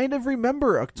 I kind of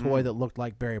remember a toy that looked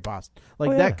like Barry Boston,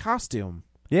 that costume.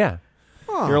 Yeah.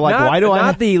 You're like, why do I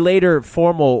not the later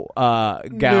formal gown?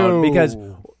 No. Because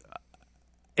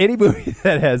any movie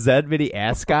that has that many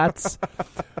ascots,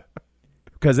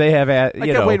 because they have,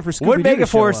 waiting for when Scooby-Doo to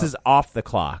show MegaForce up. is off the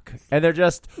clock and they're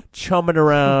just chumming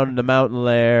around the mountain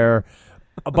lair,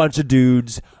 a bunch of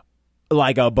dudes,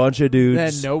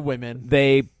 And no women.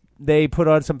 They put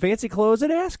on some fancy clothes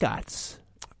and ascots.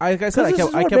 Like I said, This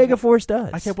is what MegaForce does.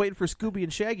 I kept waiting for Scooby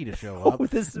and Shaggy to show up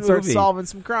this and start movie. solving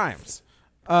some crimes.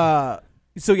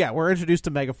 So yeah, we're introduced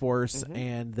to MegaForce,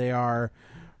 and they are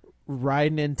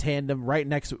riding in tandem, right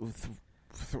next,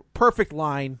 perfect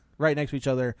line, right next to each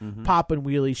other, popping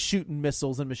wheelies, shooting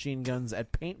missiles and machine guns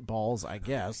at paintballs. I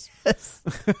guess.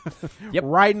 Yep.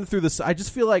 Riding through the. I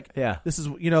just feel like Yeah. this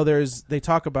is they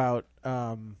talk about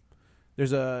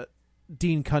there's a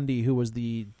Dean Cundy who was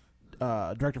the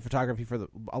director of photography for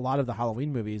a lot of the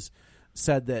Halloween movies,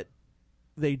 said that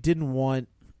they didn't want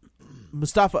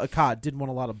Mustafa Akkad didn't want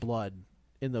a lot of blood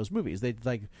in those movies. They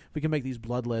like, if we can make these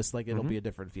bloodless, like it'll be a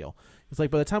different feel. It's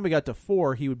like by the time we got to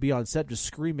 4, he would be on set just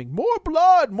screaming, "More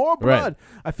blood, more blood!"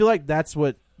 Right. I feel like that's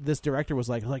what this director was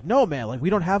like. Like, no man, like we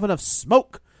don't have enough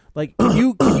smoke. Like, can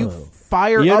you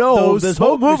fire up those this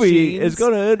smoke whole movie machines? is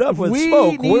going to end up with We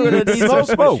smoke. We're going to need some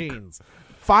smoke. machines.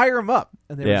 Fire them up,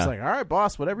 and they were Yeah. just like, "All right,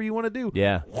 boss, whatever you want to do."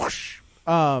 Yeah. Whoosh.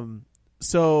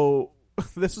 So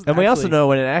this is, And we also know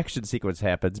when an action sequence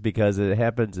happens because it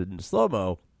happens in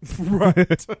slow-mo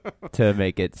right. to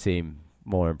make it seem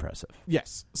more impressive.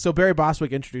 Yes. So Barry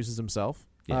Bostwick introduces himself.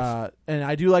 Yes. And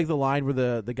I do like the line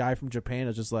where the guy from Japan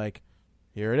is just like,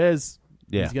 "Here it is.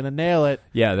 Yeah. He's going to nail it."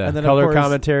 Yeah, the And then, of color course-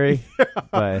 commentary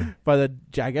by By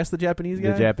I guess the Japanese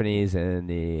guy? the Japanese and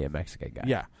the Mexican guy.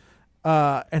 Yeah.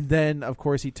 And then, of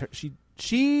course,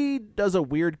 she does a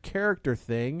weird character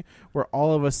thing where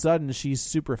all of a sudden she's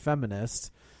super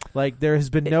feminist. Like, there has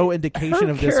been no indication Her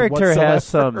of this character whatsoever. has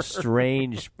some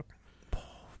strange,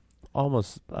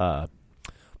 almost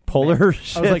polar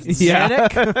shit. I was like,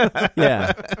 Xanac?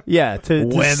 yeah, to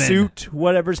Women. suit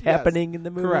whatever's Yes. happening in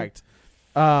the movie. Correct.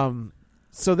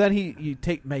 So then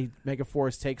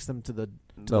MegaForce takes them to the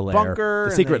lair. bunker, the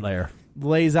and secret they lair.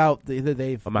 lays out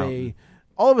A mountain.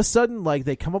 all of a sudden, like,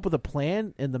 they come up with a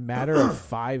plan in the matter of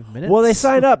 5 minutes. Well, they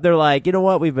sign up. They're like, you know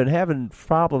what? We've been having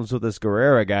problems with this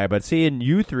Guerrera guy, but seeing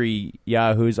you three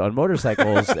yahoos on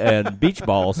motorcycles and beach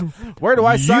balls, Where do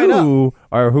I sign up? You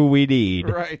are who we need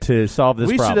Right. to solve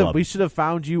this problem. We should have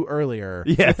found you earlier.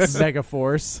 Yes.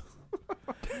 MegaForce.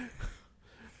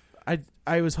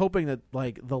 I was hoping that,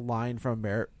 like, the line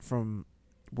from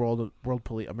World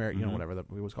Police America, whatever that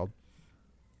movie was called,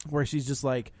 where she's just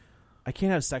like, "I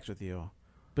can't have sex with you,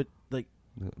 but like,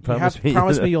 promise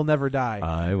me you'll never die."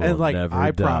 I will and like, never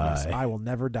I die. promise I will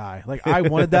never die. Like, I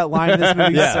wanted that line in this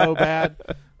movie so bad.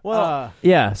 Well,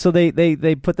 Yeah, so they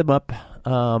put them up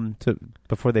to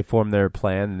before they form their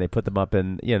plan, and they put them up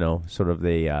in sort of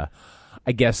the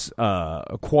I guess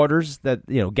quarters that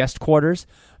guest quarters,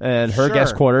 and her Sure.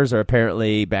 guest quarters are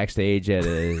apparently backstage at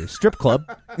a strip club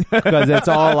because it's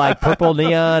all like purple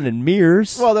neon and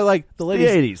mirrors. well, they're like the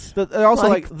ladies. 80s. They're also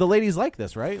Like- like the ladies like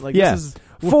this, right? Like, yeah, this is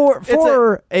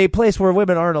for a place where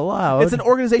women aren't allowed. it's an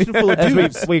organization full of as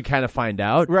dudes. we kind of find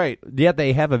out, Right. Yet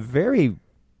they have a very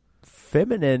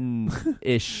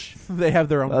feminine-ish. They have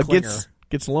their own clinger.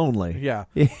 Gets lonely. Yeah.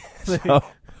 so,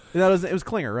 It was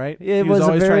Klinger, right? It He was was a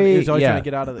always very- trying yeah. to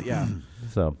get out of it. Yeah.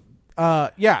 so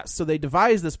So they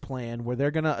devise this plan where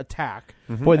they're going to attack.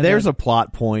 Boy, And there's then- a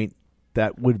plot point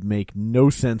that would make no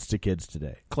sense to kids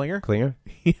today. Klinger? Klinger,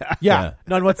 Yeah.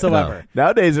 None whatsoever.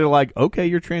 Nowadays, they're like, okay,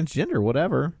 you're transgender,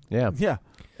 whatever. yeah, Yeah.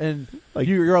 And Like-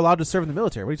 you're allowed to serve in the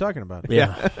military. What are you talking about?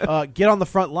 yeah. Get on the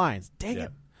front lines. Dang Yeah.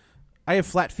 it. I have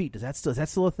flat feet. Is that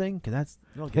still a thing? Because that's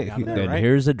you don't get me out of there, Then right?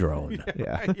 here's a drone.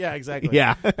 Yeah. Yeah, exactly.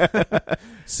 Yeah.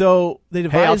 So they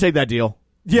devise. Hey, I'll take that deal.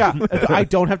 Yeah, I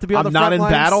don't have to be on I'm the not front in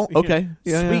lines. battle? Okay.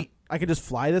 Yeah, Sweet. yeah. I can just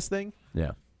fly this thing.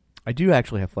 Yeah. I do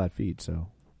actually have flat feet, so.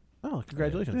 Oh,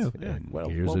 congratulations! Yeah. And Well,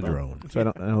 here's well a done. drone.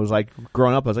 So I was like,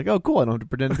 growing up, I was like, oh, cool, I don't have to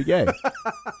pretend to be gay.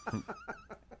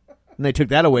 And they took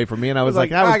that away from me, and I was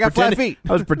like, I got flat pretending- feet.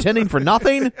 I was pretending for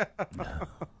nothing.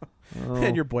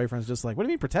 And your boyfriend's just like, "What do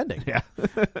you mean pretending?"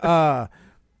 Yeah.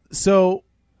 So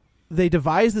they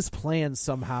devise this plan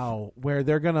somehow where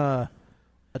they're gonna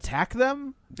attack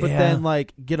them, but Yeah. then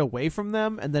like get away from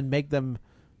them, and then make them.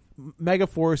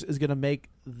 MegaForce is gonna make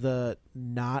the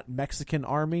not Mexican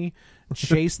army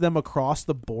chase them across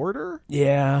the border,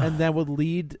 Yeah. and that would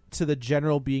lead to the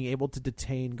general being able to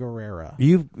detain Guerrera.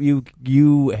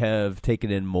 You have taken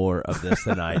in more of this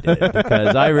than I did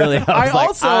because I really I was like,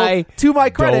 also, to my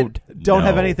credit, don't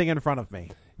have know. anything in front of me.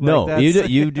 No,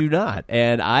 you do not.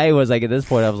 And I was like, at this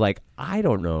point, I was like, I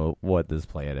don't know what this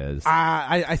plan is.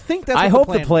 I think that's. I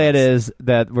hope the plan is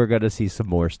that we're going to see some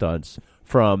more stunts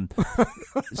from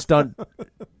stunt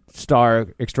star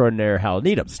extraordinaire Hal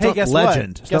Needham. Hey, guess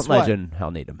legend. what? Stunt legend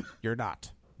Hal Needham. You're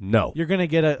not. No. You're going to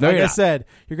get like I said,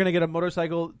 you're going to get a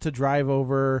motorcycle to drive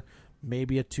over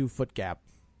maybe a 2-foot gap.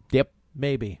 Yep.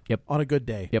 Maybe. Yep. On a good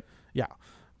day. Yep. Yeah.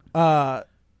 I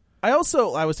was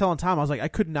telling Tom, I was like, I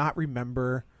could not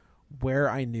remember where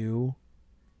I knew.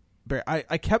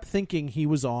 I kept thinking he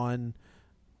was on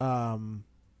a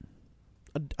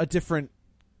different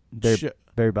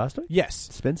Barry Bostwick? Yes.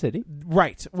 Spin City.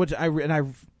 Right. Which I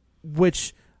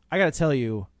got to tell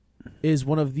you is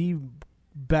one of the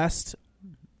best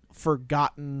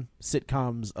forgotten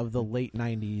sitcoms of the late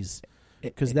 90s,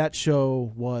 because that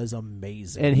show was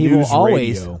amazing. And he will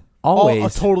always I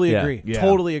totally agree. Yeah.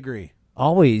 Totally agree.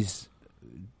 Always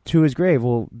to his grave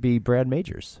will be Brad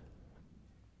Majors.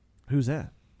 Who's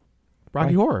that?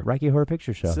 Rocky Horror. Rocky Horror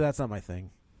Picture Show. So that's not my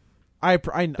thing. Are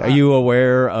you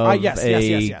aware of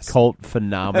yes. cult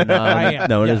phenomenon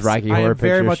known as Rocky Horror Picture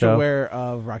Show? I am very much aware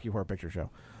of Rocky Horror Picture Show.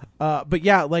 But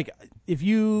yeah, like if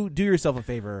you do yourself a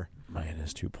favor,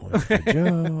 minus 2 points for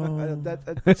Joe.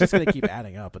 That's just going to keep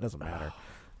adding up. It doesn't matter.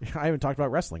 I haven't talked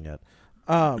about wrestling yet.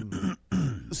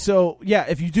 So yeah,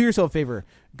 if you do yourself a favor,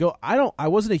 go. I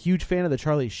wasn't a huge fan of the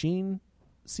Charlie Sheen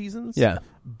seasons. Yeah,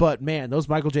 but man, those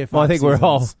Michael J. Fox. Well, I think seasons, we're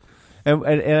all,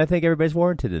 and I think everybody's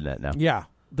warranted in that now. Yeah,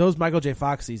 those Michael J.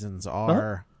 Fox seasons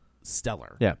are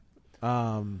stellar. Yeah.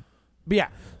 But yeah,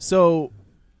 so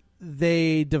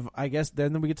I guess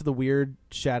then we get to the weird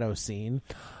shadow scene.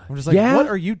 I'm just like, what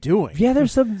are you doing? Yeah,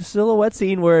 there's some silhouette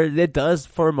scene where it does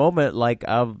for a moment like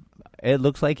it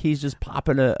looks like he's just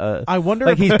popping I wonder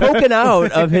like he's poking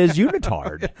out of his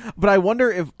unitard. But I wonder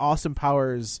if Austin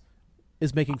Powers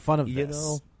is making fun of this. You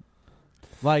know,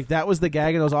 like that was the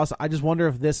gag, and it was awesome. I just wonder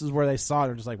if this is where they saw it.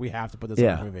 They're just like, we have to put this in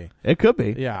the movie. It could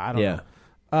be. Yeah, I don't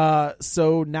know.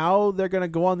 So now they're going to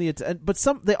go on the but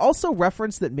they also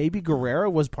referenced that maybe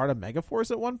Guerrero was part of Megaforce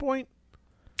at one point.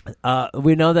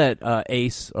 We know that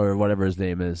Ace or whatever his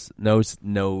name is knows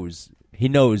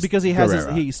because he has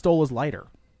Guerrero. he stole his lighter.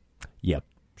 Yep,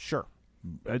 sure,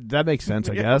 that makes sense.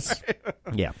 I guess.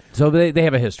 Yeah. So they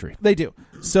have a history. They do.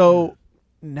 So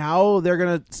now they're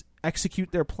going to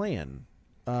execute their plan.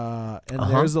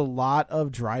 There's a lot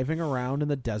of driving around in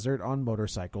the desert on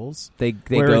motorcycles. They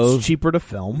where go it's cheaper to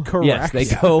film. Correct. Yes, they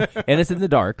go, and it's in the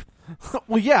dark.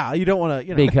 Well, yeah, you don't want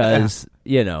to, because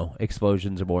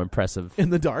explosions are more impressive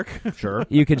in the dark. Sure,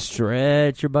 you can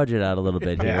stretch your budget out a little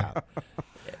bit here.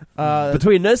 Yeah.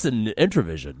 Between this and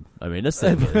Introvision, I mean, this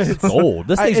thing is gold.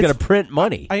 This thing's going to print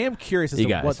money. I am curious as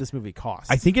to what this movie cost.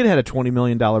 I think it had a $20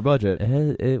 million budget.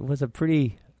 It was a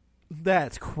pretty.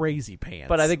 That's crazy pants.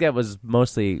 But I think that was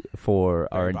mostly for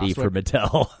R&D for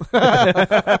Mattel.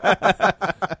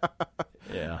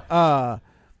 Yeah.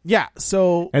 Yeah.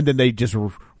 So. And then they just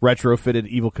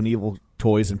retrofitted Evel Knievel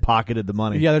toys and pocketed the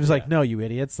money. Yeah, they're just like, no, you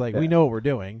idiots. Like, we know what we're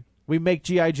doing. We make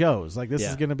G.I. Joes. Like, this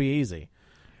is going to be easy.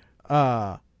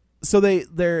 So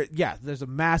there's a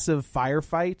massive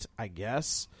firefight, I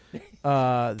guess.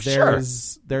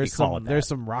 There's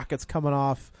some rockets coming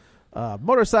off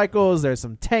motorcycles. There's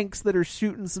some tanks that are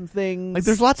shooting some things. Like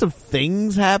there's lots of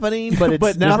things happening, but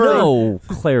it's never no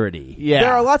clarity. Yeah,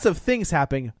 there are lots of things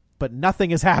happening, but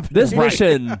nothing is happening. This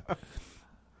mission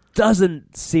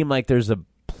doesn't seem like there's a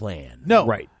plan. No,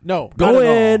 right? No, go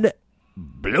in,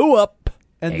 blow up,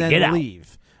 and then get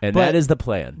leave. And that is the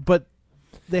plan. But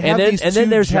they have and then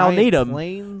there's Hal Needham,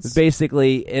 planes.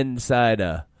 basically inside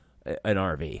an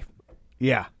RV.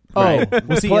 Yeah. Right.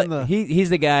 Was he in the? He's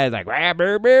the guy like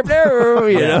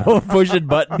pushing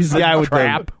buttons. He's the guy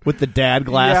with the dad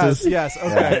glasses. Yes.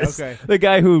 Okay. Okay. The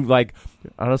guy who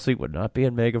honestly would not be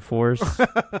in MegaForce,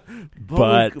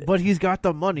 but he's got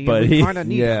the money. But and we kind of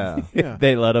need him. Yeah.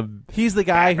 They let him. He's the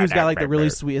guy who's got the really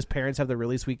sweet. His parents have the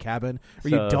really sweet cabin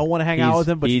where you don't want to hang out with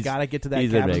him, but you got to get to that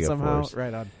cabin somehow.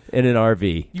 Right on. In an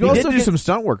RV. He did do some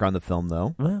stunt work on the film,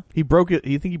 though. Well, he broke it.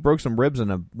 You think he broke some ribs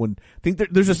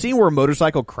there's a scene where a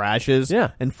motorcycle crashes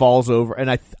and falls over, and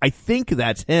I think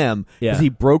that's him because he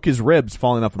broke his ribs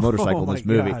falling off a motorcycle in this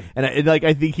movie. God. And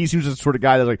I think he seems the sort of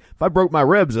guy that's like, if I broke my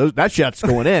ribs, that shit's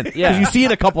going in. Because you see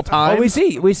it a couple times. Oh,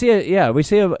 we see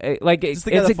it. Like it's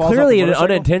clearly an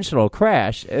unintentional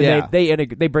crash. And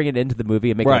they bring it into the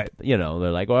movie and make it.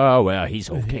 They're like, well, he's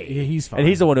okay. He's fine. And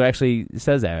he's the one who actually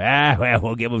says that.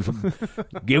 We'll give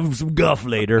him some guff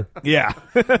later. Yeah.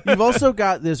 You've also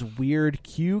got this weird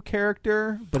Q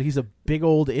character, but he's a big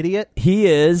old idiot. He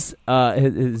is.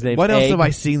 His name. What else have I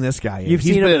seen this guy in? He's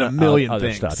been seen in a million other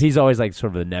things. stuff. He's always like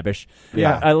sort of the nebbish.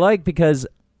 Yeah. I like because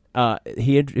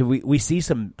we see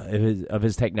some of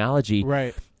his technology.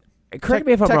 Right. Correct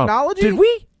me if I'm wrong. Did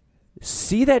we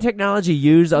see that technology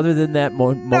used other than that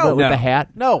moment with the hat?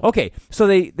 No. Okay, so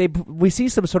we see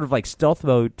some sort of like stealth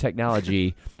mode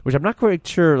technology, which I'm not quite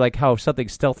sure like how something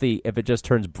stealthy if it just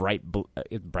turns bright black.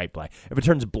 If it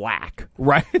turns black,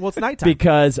 right? Well, it's nighttime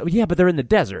because but they're in the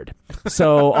desert,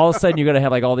 so all of a sudden you're gonna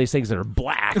have like all these things that are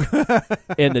black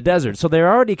in the desert. So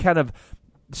they're already kind of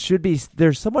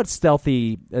they're somewhat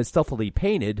stealthily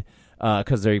painted.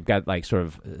 Because they've got like sort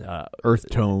of earth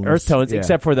tones,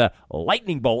 except for the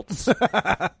lightning bolts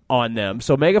on them.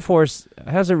 So MegaForce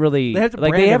hasn't really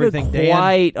they haven't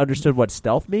quite understood what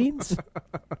stealth means.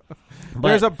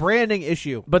 There's a branding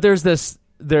issue, but there's this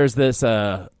technology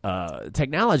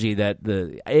that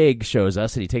the egg shows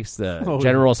us, and he takes the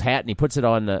general's hat and he puts it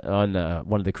on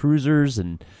one of the cruisers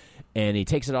and he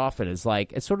takes it off, and it's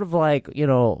sort of like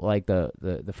like the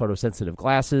photosensitive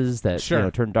glasses that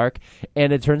turn dark,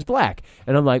 and it turns black.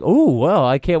 And I'm like, oh well,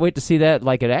 I can't wait to see that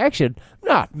like in action.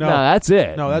 No, that's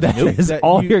it. No, that is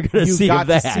all you're going to see of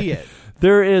that. To see it.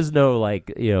 There is no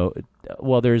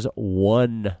there's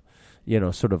one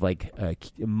sort of like a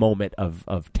moment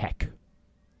of tech.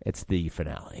 It's the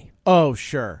finale. Oh,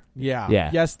 sure. Yeah.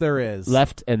 Yes, there is.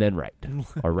 Left and then right,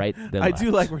 or right then left. I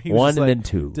do like where he was one just and like, then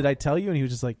two. Did I tell you? And he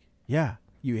was just like, yeah,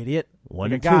 you idiot.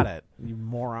 One and I got two. it. You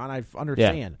moron. I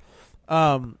understand.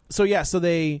 So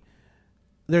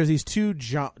there's these two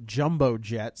jumbo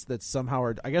jets that somehow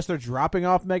are, I guess they're dropping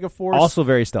off MegaForce. Also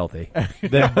very stealthy.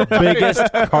 The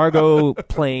biggest cargo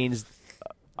planes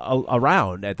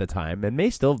around at the time, and may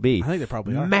still be. I think they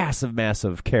probably are.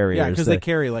 Massive carriers. Yeah, because they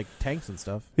carry like tanks and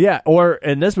stuff. Yeah, or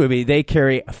in this movie, they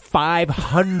carry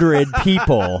 500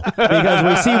 people because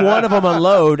we see one of them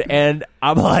unload, and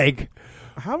I'm like,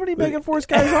 how many MegaForce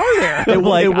guys are there? At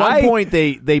one point,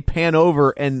 they pan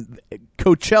over, and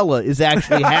Coachella is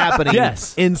actually happening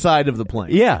inside of the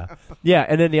plane. Yeah,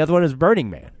 and then the other one is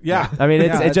Burning Man. Yeah. I mean,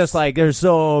 it's just like there's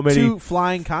so many. Two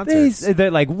flying concerts.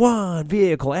 They're like one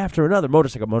vehicle after another,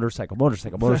 motorcycle.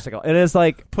 And it's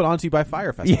like put onto you by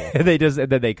Fire Festival. Yeah, and then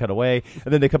they cut away,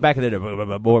 and then they come back, and then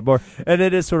more. And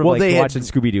it is sort of like watching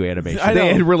Scooby-Doo animation.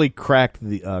 They had really cracked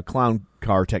the clown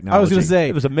car technology. I was going to say.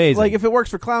 It was amazing. Like, if it works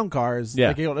for clown cars,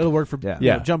 like, it'll work for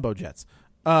jumbo jets.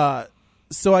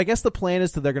 So I guess the plan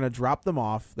is they're going to drop them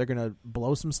off, they're going to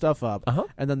blow some stuff up,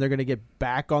 and then they're going to get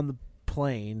back on the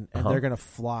plane, and they're going to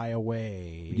fly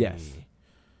away. Yes.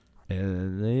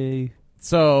 And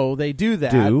So they do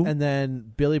that, and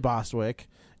then Billy Bostwick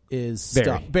is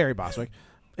stuck. Barry Bostwick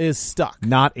is stuck.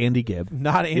 Not Andy Gibb.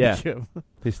 Not Andy Gibb.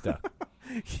 He's stuck.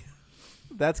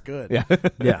 That's good. Yeah.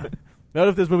 Yeah. Not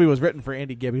if this movie was written for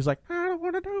Andy Gibb. He's like, I don't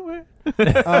want to do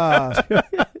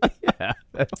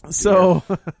it.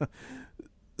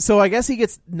 So I guess he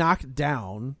gets knocked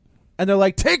down, and they're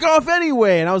like, take off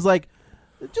anyway. And I was like,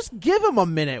 just give him a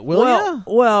minute, will you?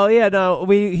 Well, yeah, no,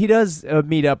 he does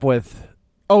meet up with.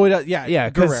 Oh, it does, yeah.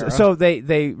 Because so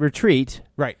they retreat,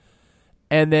 right,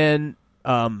 and then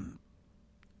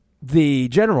the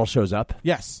general shows up.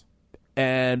 Yes.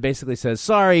 And basically says,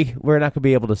 sorry, we're not going to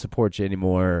be able to support you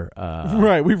anymore.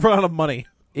 Right, we've run out of money.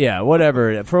 Yeah,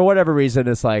 whatever. For whatever reason,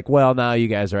 it's like, well, now you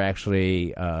guys are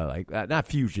actually not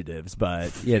fugitives,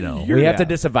 but we have to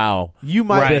disavow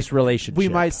this relationship. We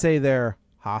might say they're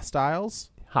hostiles.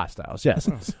 Hostiles,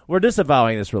 yes. We're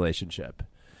disavowing this relationship.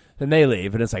 And they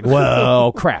leave, and it's like,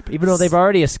 well, crap. Even though they've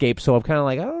already escaped, so I'm kind of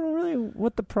like, I don't know really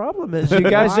what the problem is. You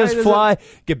guys just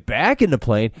get back in the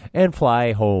plane, and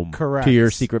fly home to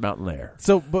your secret mountain lair.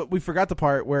 So, but we forgot the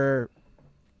part where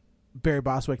Barry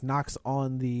Bostwick knocks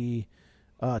on the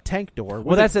tank door.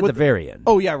 Well, that's at the very end.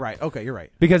 Oh, yeah, right. Okay, you're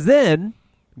right. Because then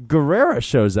Guerrera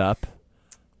shows up,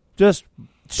 just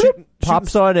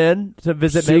pops on in to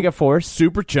visit MegaForce.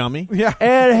 Super chummy. Yeah.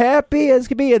 And happy as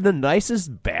can be, and the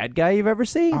nicest bad guy you've ever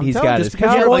seen. He's got his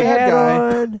cowboy cowboy hat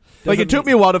guy. on. Like, it took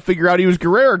me a while to figure out he was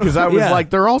Guerrera, because I was like,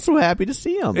 they're also happy to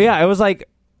see him. Yeah, it was like,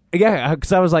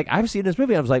 because I was like, I've seen this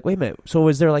movie. I was like, wait a minute. So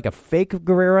is there like a fake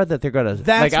Guerrera that they're gonna?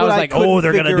 That's I was like, oh,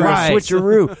 they're gonna do a out.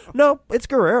 switcheroo. No, it's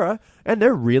Guerrera, and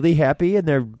they're really happy, and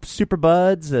they're super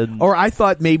buds. And or I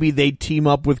thought maybe they'd team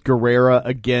up with Guerrera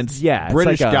against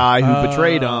British like guy who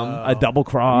betrayed him, a double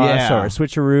cross or a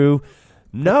switcheroo.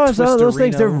 No, it's none of those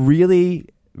things. They're really,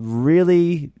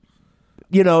 really.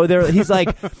 He's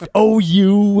like, oh,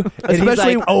 you. And especially,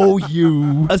 he's like, oh,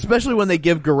 you. Especially when they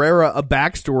give Guerrera a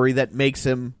backstory that makes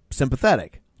him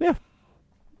sympathetic. Yeah.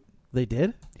 They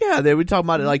did? Yeah, they would talk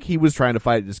about it like he was trying to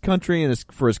fight his country and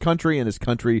for his country, and his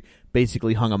country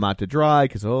basically hung him out to dry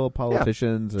because,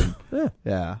 politicians. And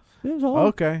yeah. It was all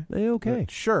okay. Okay.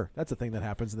 Sure. That's a thing that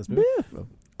happens in this movie.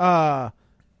 Yeah.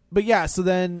 But yeah, so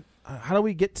then how do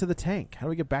we get to the tank? How do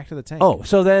we get back to the tank? Oh,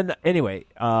 so then anyway,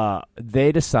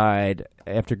 they decide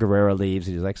after Guerrero leaves,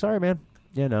 he's like, "Sorry, man,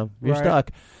 you're Right.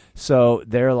 stuck." So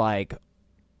they're like,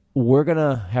 "We're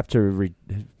gonna have to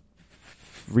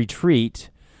retreat."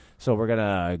 So we're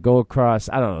gonna go across.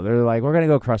 I don't know. They're like, "We're gonna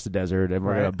go across the desert and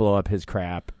we're gonna blow up his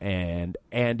crap and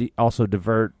also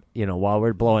divert." While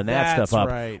we're blowing that That's stuff up,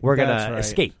 right. we're That's gonna right.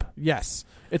 escape. Yes,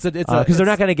 it's because They're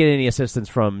not gonna get any assistance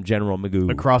from General Magoo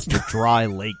across the dry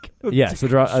lake. Yes,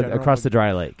 across the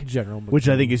dry lake. General, Which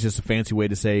I think is just a fancy way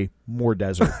to say more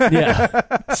desert. Yeah.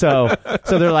 So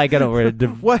they're like, they're going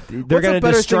to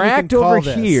distract over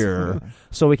here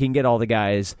so we can get all the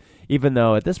guys. Even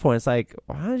though at this point it's like,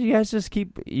 why don't you guys just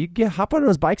hop on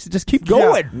those bikes and just keep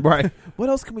going? Yeah. Right. What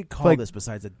else can we call this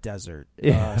besides a desert?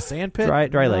 Sand pit? Dry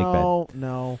lake bed.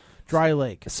 No. Dry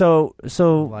lake. So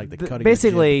like the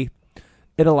basically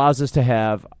it allows us to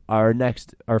have our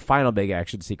final big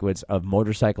action sequence of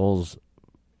motorcycles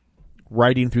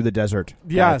riding through the desert.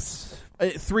 Yes.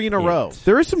 3 in a row.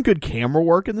 There is some good camera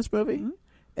work in this movie.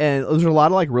 And there's a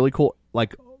lot of really cool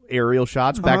aerial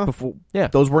shots back before. Yeah.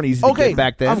 Those weren't easy to get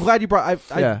back then. I'm glad you brought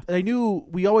I knew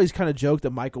we always kind of joke that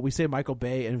Michael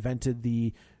Bay invented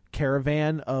the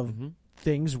caravan of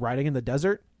things riding in the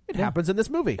desert. It happens in this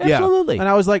movie. Absolutely. And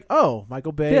I was like, oh,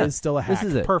 Michael Bay is still a hack. This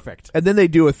is it. Perfect. And then they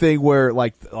do a thing where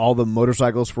all the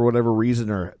motorcycles for whatever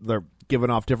reason they're giving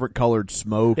off different colored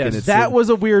smoke. Yes, and that was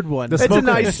a weird one. It's a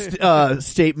nice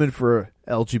statement for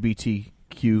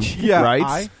LGBTQ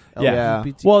rights. Yeah.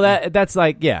 Well, that's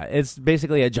it's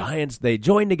basically a giants. They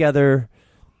join together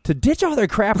to ditch all their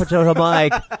crap, which I'm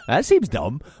like, that seems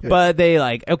dumb. But they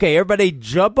okay, everybody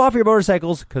jump off your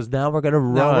motorcycles because now we're going to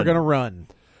run. Now we're going to run.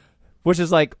 Which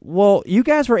is like, well, you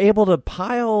guys were able to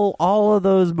pile all of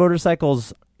those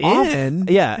motorcycles in.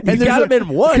 Yeah, and you got them in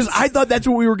once. Because I thought that's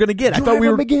what we were going to get. I thought we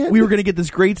were going to get this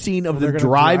great scene of them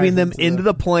driving them into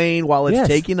the plane while it's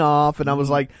taking off. And I was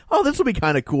like, oh, this will be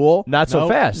kind of cool. Not so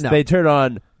fast. No. They turn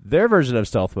on their version of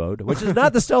stealth mode, which is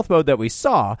not the stealth mode that we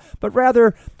saw, but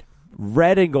rather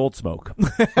red and gold smoke.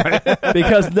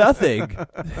 Because nothing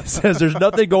says there's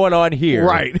nothing going on here.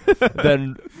 Right.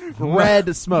 Than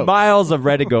red smoke. Miles of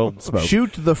red and gold smoke.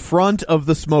 Shoot the front of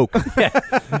the smoke. Yeah.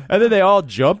 And then they all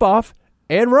jump off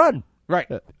and run. Right.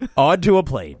 Onto a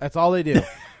plane. That's all they do.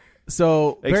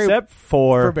 So except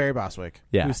for Barry Bostwick,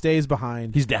 yeah, who stays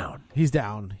behind. He's down.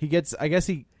 He gets. I guess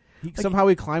he somehow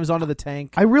he climbs onto the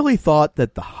tank. I really thought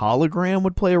that the hologram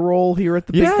would play a role here at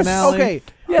the big finale. Okay.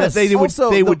 Yes.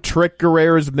 They would trick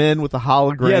Guerrera's men with the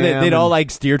hologram. Yeah, they'd all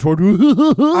steer toward.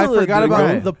 I forgot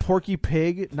about the Porky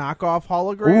Pig knockoff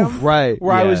hologram. Oof, right.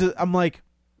 Where I'm like,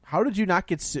 how did you not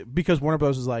get because Warner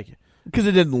Bros. Was like. Because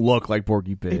it didn't look like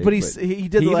Porky Pig. But he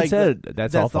did said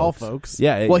that's all folks.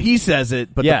 Yeah. Well, he says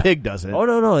it, but the pig doesn't. Oh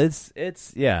no, it's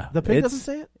yeah. The pig doesn't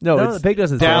say it. No, the pig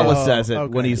doesn't. Dallas say it. says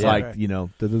it when he's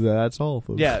that's all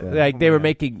folks. Yeah, they were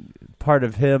making part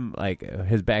of him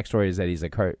his backstory is that he's a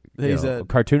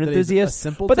cartoon enthusiast.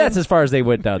 But that's as far as they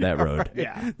went down that road.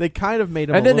 Yeah, they kind of made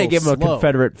him, and then they gave him a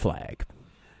Confederate flag.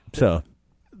 So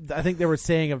I think they were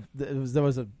saying there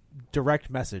was a direct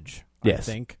message. Yes.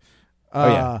 I think.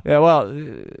 Yeah. Well,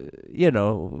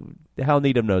 Hal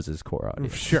Needham knows his core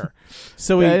audience. Sure.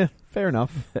 So fair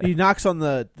enough. He knocks on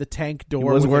the tank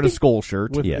door. He was wearing a skull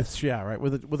shirt. Yes. Right.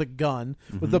 With a gun,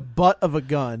 with the butt of a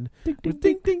gun. Ding, ding,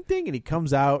 ding, ding, ding. And he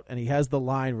comes out and he has the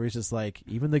line where he's just like,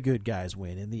 "Even the good guys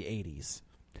win in the '80s."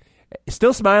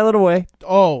 Still smiling away.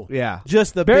 Oh yeah,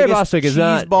 just the Barry biggest Bostwick is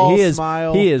not.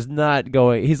 Smile. He is not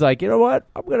going. He's like, you know what?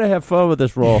 I'm gonna have fun with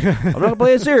this role. I'm not gonna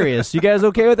play it serious. You guys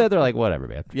okay with that? They're like, whatever,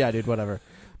 man. Yeah, dude, whatever.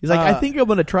 He's like, I think I'm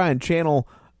gonna try and channel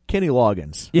Kenny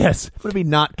Loggins. Yes, I'm gonna be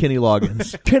not Kenny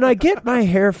Loggins. Can I get my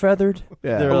hair feathered?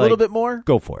 Yeah, a little bit more.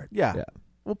 Go for it. Yeah.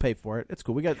 We'll pay for it. It's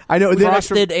cool. We got. I know.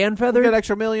 Frosted and feathered. We got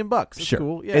extra $1 million. It's sure.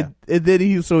 Cool. Yeah. And then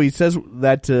he says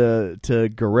that to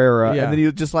Guerrera, and then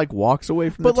he just walks away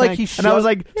from the tank. And I was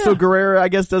like, so Guerrera, I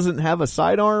guess, doesn't have a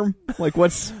sidearm.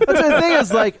 What's? That's the thing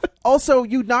is also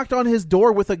you knocked on his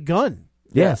door with a gun.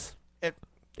 Yes.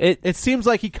 It seems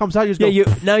like he comes out.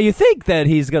 Now you think that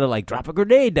he's gonna drop a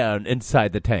grenade down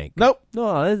inside the tank? Nope.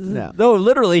 No.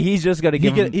 Literally, he's just gonna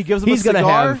give him. He gives him he's a cigar.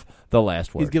 Gonna have the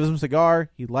last word. He gives him a cigar.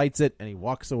 He lights it and he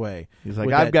walks away. He's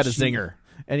like, I've got a zinger,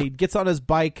 and he gets on his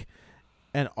bike.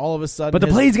 And all of a sudden, but the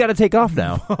plane's got to take off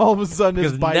now. All of a sudden,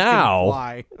 his bike can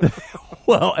fly.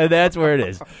 Well, and that's where it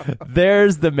is.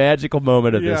 There's the magical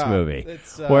moment of this movie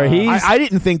where I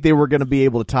didn't think they were going to be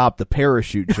able to top the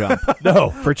parachute jump.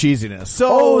 No, for cheesiness.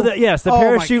 So, the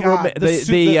parachute.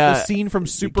 The scene from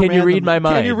Superman. Can you read my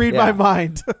mind? Can you read my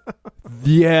mind?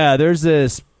 Yeah, there's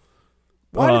this.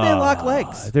 Why did they lock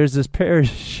legs? There's this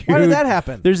parachute. Why did that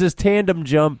happen? There's this tandem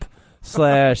jump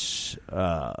slash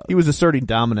he was asserting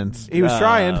dominance. He was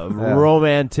trying.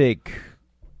 Romantic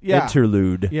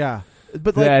interlude. Yeah.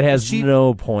 But that has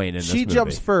no point in this movie. She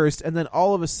jumps first, and then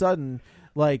all of a sudden,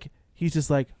 like, he's just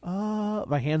like,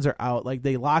 my hands are out. Like,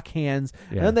 they lock hands,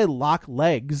 and then they lock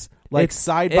legs, like,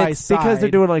 side by side. Because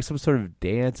they're doing, like, some sort of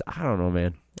dance. I don't know,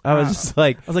 man. I was just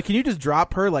like... can you just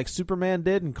drop her like Superman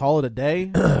did and call it a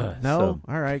day? No? So,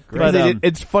 all right, great. But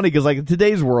it's funny because, like, in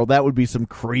today's world, that would be some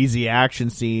crazy action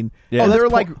scene. Yeah.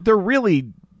 Oh, they're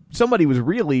really... Somebody was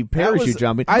really parachute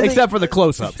jumping, except for the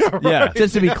close-ups. Yeah,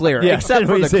 just to be clear, except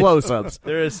for the close-ups.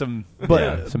 There is some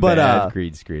bad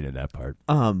green screen in that part.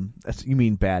 You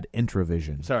mean bad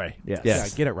intravision? Sorry. Yes. Yeah,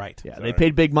 get it right. Yeah, they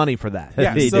paid big money for that.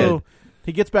 Yeah, so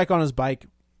he gets back on his bike.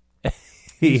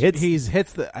 He hits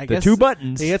the two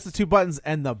buttons. He hits the two buttons,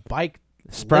 and the bike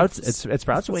sprouts. It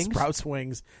sprouts wings. Sprouts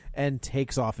wings and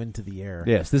takes off into the air.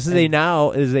 Yes, this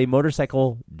is a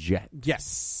motorcycle jet.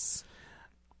 Yes.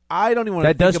 I don't even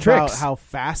want to think about how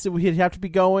fast we'd have to be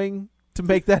going to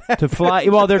make that happen. To fly.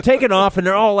 Well, they're taking off, and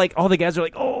they're all like, all the guys are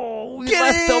like, oh, we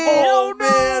left them. Oh,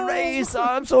 man, Race,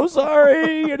 I'm so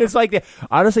sorry. And it's like,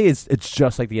 honestly, it's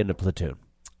just like the end of Platoon.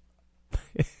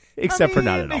 Except for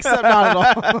not at all. Except not at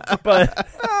all.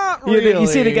 But really. You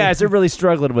see the guys, they're really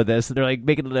struggling with this, and they're like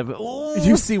making it.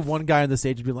 You see one guy on the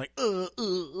stage being like, like,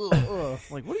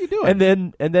 what are you doing?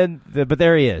 And then, but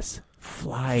there he is.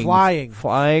 Flying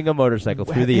a motorcycle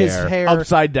through the His air, hair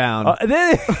upside down. And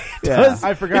then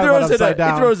I forgot about upside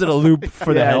down. He throws in a loop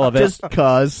for the hell of it, just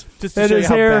cause. Just to show you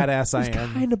how badass I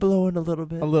am. Kind of blowing a little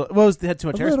bit. Well, it had too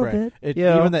much hairspray.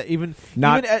 Even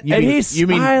he's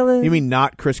smiling. You mean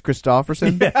not Chris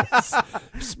Christopherson? Yes.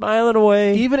 Smiling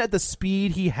away. Even at the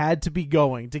speed he had to be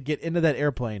going to get into that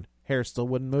airplane, hair still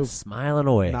wouldn't move. Smiling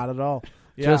away. Not at all.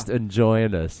 Yeah. Just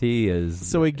enjoying us. He is.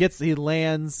 So he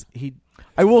lands.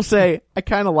 I will say, I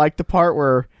kind of like the part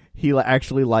where he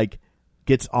actually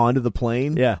gets onto the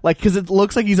plane. Yeah. Because it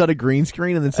looks like he's on a green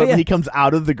screen, and then suddenly he comes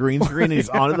out of the green screen and he's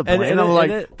onto the plane. And I'm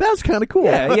like, that's kind of cool.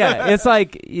 Yeah. It's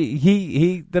like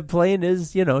the plane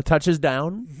is, touches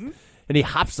down. Mm-hmm. And he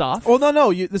hops off. Oh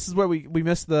no! This is where we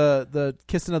missed the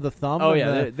kissing of the thumb. Oh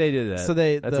yeah, they did that. So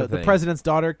the president's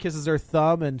daughter kisses her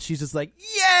thumb, and she's just like,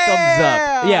 yeah,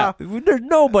 thumbs up. Yeah,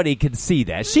 nobody can see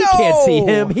that. She can't see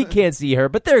him. He can't see her.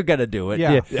 But they're gonna do it.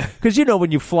 Yeah, because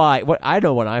when you fly, when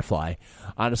I fly.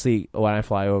 Honestly, when I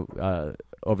fly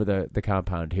over the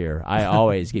compound here, I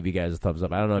always give you guys a thumbs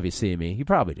up. I don't know if you see me. You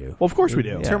probably do. Well, of course we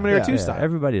do. Yeah, Terminator 2 style.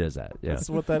 Everybody does that. Yeah. That's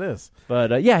what that is.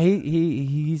 But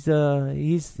he's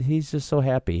just so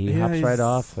happy. He hops right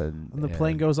off, and the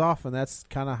plane goes off, and that's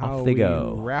kind of how we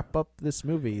wrap up this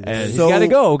movie. And he's got to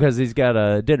go because he's got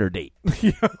a dinner date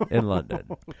in London.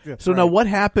 So now, what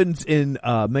happens in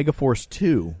MegaForce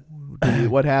 2?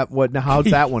 How's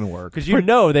that one work? Because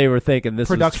they were thinking this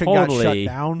production was totally got shut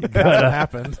down. That's what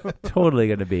happened. Totally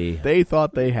going to be. They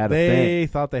thought they had a thing. They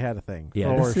thought they had a thing.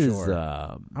 Yeah, for this sure. is.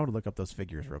 I want to look up those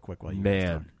figures real quick while you.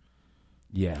 Man.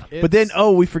 Yeah. But then,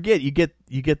 we forget you get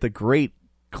the great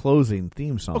closing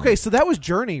theme song. Okay, so that was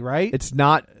Journey, right? It's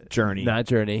not Journey. Not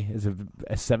Journey. It's a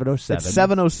 707. It's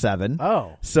 707.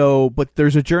 Oh. So, but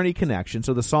there's a Journey connection.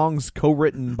 So the song's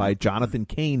co-written by Jonathan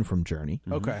Cain from Journey.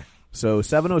 Mm-hmm. Okay. So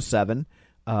 707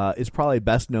 is probably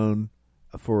best known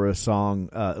for a song,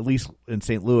 at least in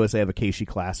St. Louis, they have a Casey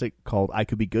classic called I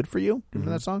Could Be Good For You.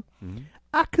 Remember that song? Mm-hmm.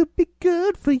 I could be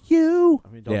good for you. I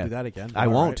mean, don't do that again. I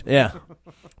won't. Right. Yeah.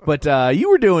 But you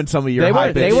were doing some of your you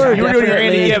were doing your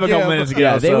Andy Gibb a couple minutes ago.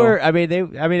 Yeah, they were. I mean,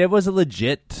 it was a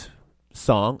legit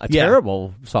song,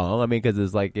 terrible song. I mean, because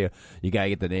it's like you gotta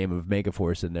get the name of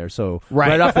MegaForce in there. So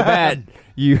right off the bat,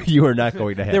 you are not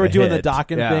going to have. They were doing hit. the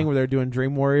Dokken thing where they're doing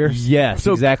Dream Warriors. Yes,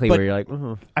 so, exactly. Where you're like,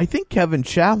 I think Kevin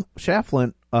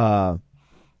Shaflin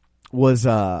was.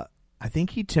 I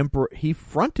think he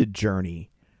fronted Journey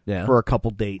for a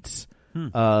couple dates.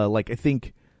 I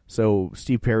think so.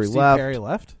 Steve Perry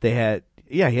left. They had.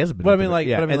 Yeah, he hasn't been. But I mean,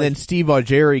 and then Steve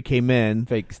Augeri came in.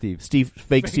 Fake Steve Perry.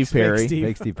 Fake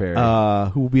Steve Perry.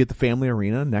 Who will be at the Family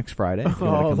Arena next Friday.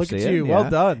 Oh, look at you! Yeah. Well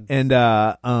done. And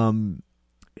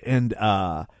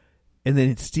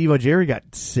then Steve Augeri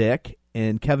got sick,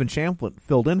 and Kevin Champlin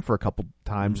filled in for a couple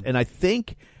times, and I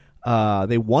think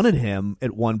they wanted him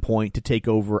at one point to take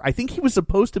over. I think he was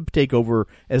supposed to take over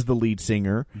as the lead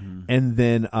singer, and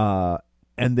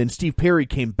then Steve Perry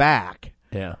came back.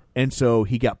 Yeah. And so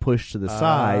he got pushed to the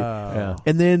side. Yeah.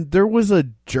 And then there was a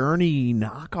Journey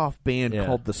knockoff band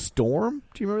called The Storm.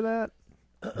 Do you remember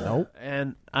that? Nope.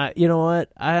 And you know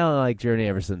what? I don't like Journey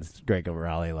ever since Greg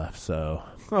O'Reilly left. So.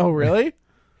 Oh, really?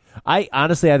 I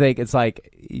honestly, I think it's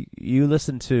like you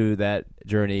listen to that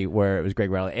Journey where it was Greg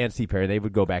Rowley and Steve Perry. They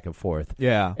would go back and forth.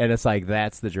 Yeah. And it's like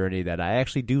that's the Journey that I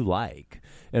actually do like.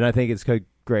 And I think it's because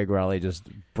Greg Rowley just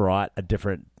brought a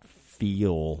different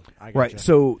feel. Right.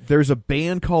 So there's a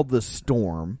band called The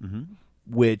Storm,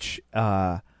 which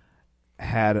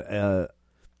had a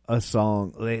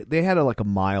song. They had a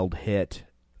mild hit.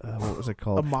 What was it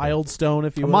called? A milestone,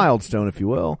 if you will. A milestone, if you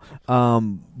will.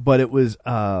 But it was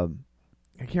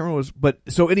I can't remember what it was, but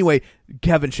so anyway,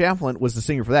 Kevin Shaflin was the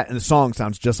singer for that, and the song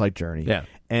sounds just like Journey. Yeah.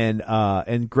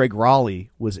 And Greg Rowley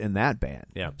was in that band.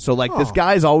 Yeah. So this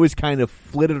guy's always kind of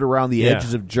flitted around the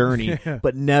edges of Journey,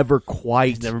 but never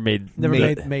quite made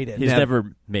it. He's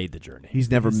never made the Journey.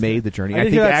 He's never made the Journey. I I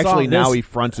think hear that actually song. now he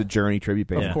fronts a Journey tribute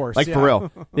band. Of course, for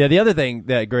real. Yeah, the other thing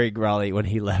that Greg Rowley, when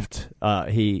he left,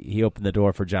 he opened the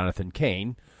door for Jonathan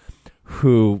Cain,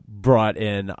 who brought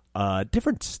in a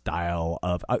different style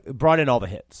of brought in all the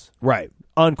hits, Right.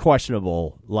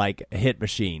 unquestionable, like hit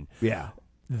machine. Yeah.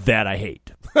 That I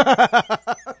hate.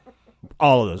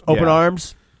 All of those. Open Yeah.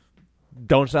 Arms,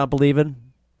 Don't Stop Believing,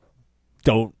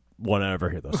 don't want to ever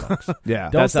hear those songs. Yeah.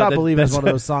 Don't That's Stop not- Believing is that's- one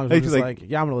of those songs where It's it's like- like,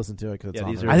 yeah, I'm going to listen to it because it's Yeah,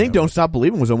 on these there. are- I think Don't Stop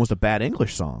Believing was almost a Bad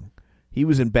English song. He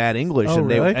was in Bad English, Oh,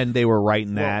 really? and they were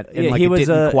writing that, and Yeah, like he it was,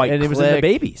 didn't quite and click. it was in the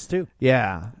Babies too,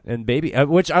 Yeah. and Baby,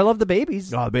 which I love the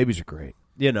Babies. Oh, the Babies are great.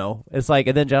 You know, it's like,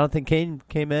 and then Jonathan Cain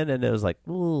came in, and it was like,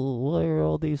 ooh, why are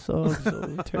all these songs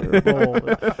so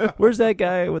terrible? Where's that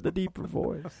guy with the deeper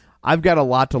voice? I've got a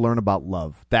lot to learn about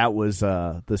love. That was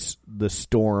the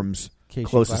Storm's Casey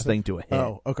closest Classic? thing to a hit.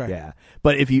 Oh, okay. Yeah,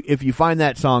 but if you find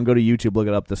that song, go to YouTube, look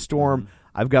it up. The Storm.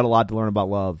 I've got a lot to learn about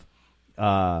love.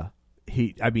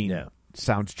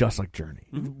 Sounds just like Journey.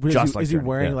 Just like is he Journey.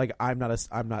 wearing Yeah. like I'm not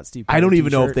Steve? I don't Perry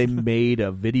even know if t-shirt? they made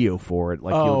a video for it.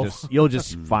 Like Oh. you'll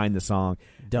just find the song.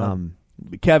 Done.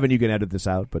 Kevin, you can edit this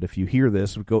out, but if you hear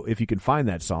this, if you can find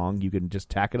that song, you can just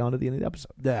tack it onto the end of the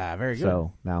episode. Yeah, very good.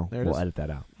 So now There it we'll is. edit that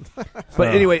out. But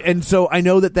anyway, and so I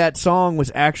know that song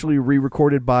was actually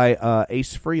re-recorded by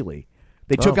Ace Frehley.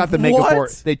 They took out the What?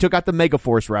 MegaForce. They took out the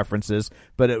MegaForce references,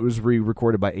 but it was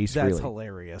re-recorded by Ace That's Frehley.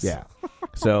 hilarious. Yeah.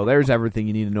 So there's everything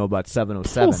you need to know about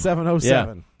 707.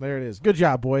 707. There it is. Good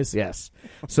job, boys. Yes.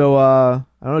 So I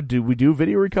don't know. Do we do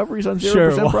video recoveries on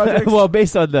 0% projects? Well,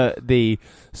 based on the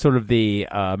sort of the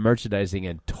merchandising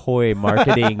and toy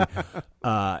marketing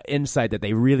insight that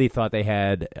they really thought they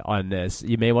had on this,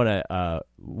 you may want to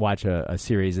watch a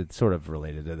series that's sort of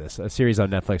related to this. A series on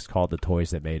Netflix called "The Toys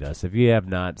That Made Us." If you have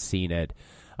not seen it.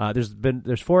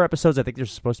 There's 4 episodes. I think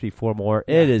there's supposed to be 4 more.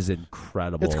 It is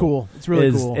incredible. It's cool. It's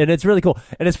really cool. And it's really cool.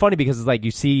 And it's funny because it's like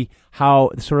you see how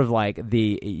sort of like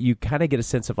you kind of get a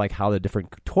sense of like how the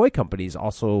different toy companies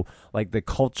also like the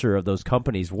culture of those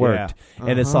companies worked. Yeah.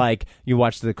 And it's like you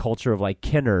watch the culture of like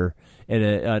Kenner. And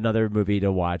another movie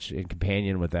to watch in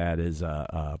companion with that is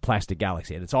Plastic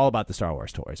Galaxy, and it's all about the Star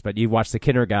Wars toys. But you watch the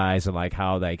Kenner guys and like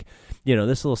how like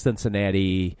this little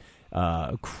Cincinnati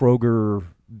Kroger.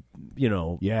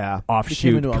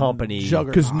 Offshoot into a company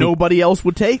Because nobody else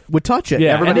would touch it.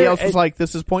 Yeah, Everybody and else was like,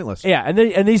 "This is pointless." Yeah,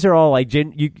 and these are all like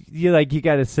you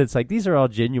got a sense like these are all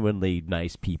genuinely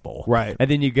nice people, Right. And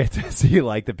then you get to see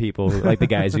like the people like the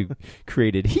guys who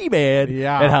created He-Man,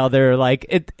 Yeah. and how they're like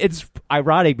it's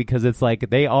ironic because it's like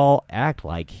they all act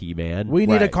like He-Man. We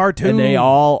need a cartoon. and they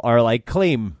all are like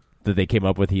claim that they came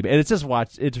up with He-Man. And it's just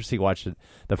interesting watching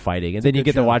the fighting, and then you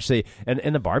get to watch the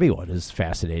and the Barbie one is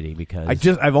fascinating because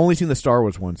I've only seen the Star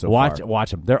Wars one so far. watch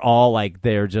them. They're all like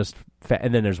they're just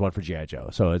and then there's one for G.I. Joe.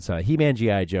 So it's He-Man,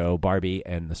 G.I. Joe, Barbie,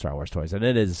 and the Star Wars toys, and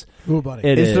it is. Ooh, buddy.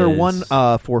 Is there one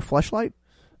for Fleshlight?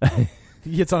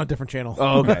 It's on a different channel.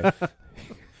 Oh, okay.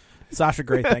 Sasha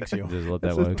Grey thanks you. Just let that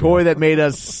It's one a go. toy that made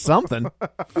us something.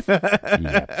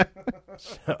 Yeah.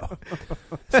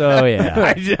 So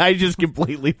yeah. I just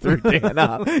completely threw Dan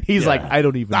off. He's like, I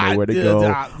don't even know where to go.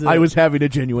 the- I was having a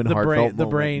genuine The heartfelt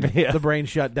brain, moment. the brain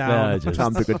shut down. No, just-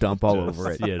 Tom took a dump all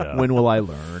over it. you know. When will I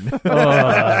learn?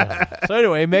 So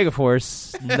anyway,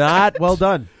 MegaForce not Well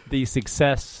done. the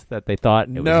success that they thought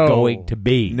it No. was going to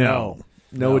be. No,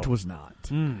 it was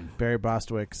not. Barry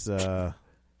Bostwick's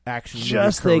action. movie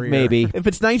Just think career. maybe. If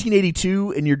it's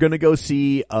 1982 and you're going to go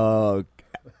see a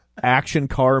action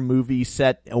car movie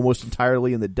set almost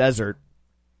entirely in the desert,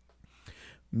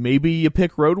 maybe you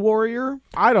pick Road Warrior.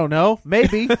 I don't know.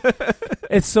 Maybe.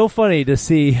 It's so funny to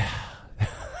see.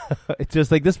 It's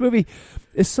just like this movie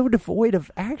is so devoid of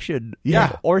action,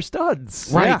 Yeah. or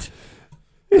stunts, Right.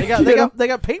 they got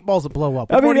paintballs that blow up.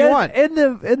 What I mean, more do you want?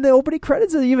 in the opening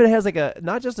credits, it even has like a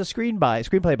not just a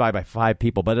screenplay by 5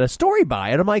 people, but a story by,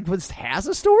 and I'm like, this has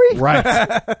a story,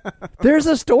 Right. There's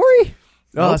a story.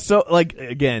 So, like,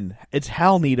 again, it's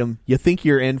Hal Needham. You think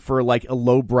you're in for, like, a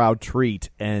lowbrow treat,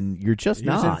 and you're just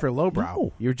not. You're in for lowbrow.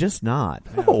 No, you're just not.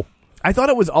 No. I thought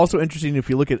it was also interesting if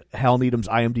you look at Hal Needham's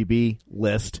IMDb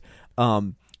list.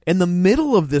 In the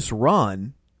middle of this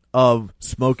run of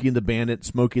Smokey and the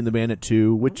Bandit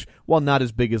 2, which, while not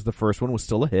as big as the first one, was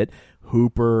still a hit,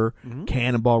 Hooper,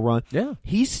 Cannonball Run,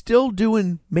 he's still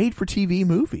doing made-for-TV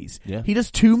movies. Yeah. He does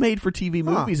 2 made-for-TV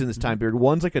movies in this time period.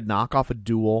 One's like a knockoff of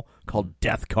Duel called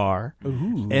Death Car,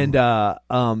 and then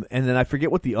I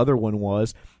forget what the other one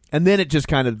was. And then it just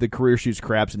kind of, the career shoots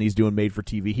craps, and he's doing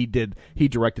made-for-TV. He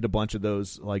directed a bunch of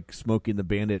those, like, Smokey and the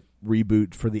Bandit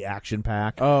reboots for the Action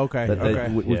Pack. Oh, okay.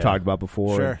 That we've talked about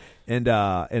before. Sure. And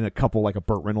a couple, like a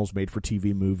Burt Reynolds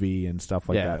made-for-TV movie and stuff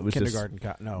like that. It was Kindergarten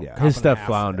just, Cop. No, his stuff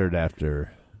floundered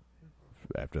after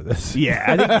this.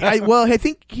 Yeah, I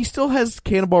think he still has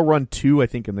Cannonball Run 2, I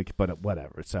think, but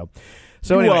whatever. So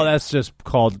anyway. Well,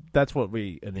 that's what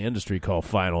we in the industry call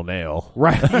final nail.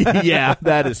 Right. Yeah,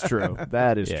 that is true.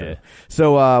 That is true.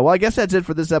 So, I guess that's it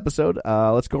for this episode.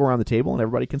 Let's go around the table and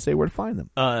everybody can say where to find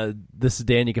them. This is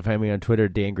Dan. You can find me on Twitter,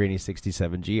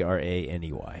 DanGraney67,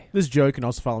 GRANEY. This is Joe. You can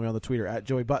also follow me on the Twitter at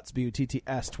JoeyButts,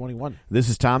 BUTTS21. This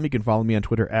is Tom. You can follow me on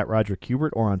Twitter at Roger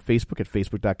Kubert or on Facebook at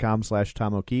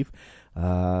Facebook.com/Tom O'Keefe.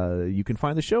 You can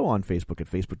find the show on Facebook at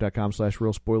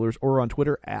Facebook.com/Real Spoilers or on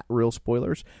Twitter at Real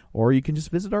Spoilers, or you can just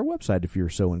visit our website if you're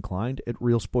so inclined at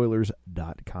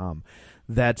RealSpoilers.com.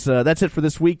 That's it for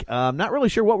this week. I'm not really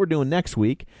sure what we're doing next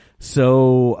week,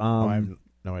 so I have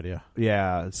no idea.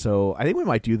 Yeah, so I think we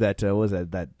might do that. What was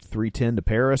that 3:10 to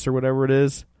Paris or whatever it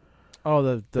is? Oh,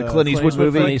 the Clint Eastwood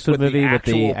movie, with the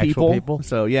actual people.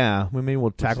 So yeah, maybe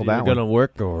we'll tackle that. Going to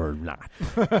work or not?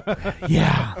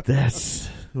 Yeah, that's.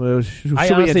 Well, I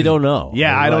honestly don't know.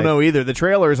 Yeah, I don't know either. The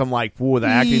trailers, I'm like, whoa, the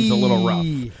acting's a little rough.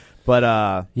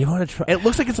 But you want to try? It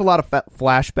looks like it's a lot of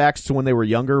flashbacks to when they were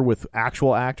younger with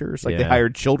actual actors. Like they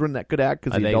hired children that could act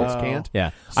because the adults can't.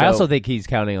 Yeah, so, I also think he's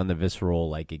counting on the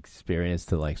visceral experience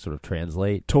to sort of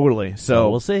translate. Totally. So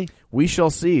we'll see. We shall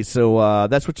see. So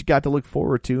that's what you got to look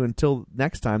forward to. Until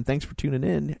next time, thanks for tuning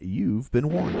in. You've been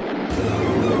warned.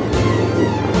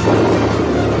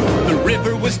 The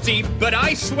river was deep, but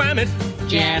I swam it.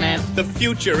 Janet. The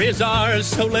future is ours,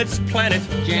 so let's plan it.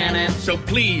 Janet. So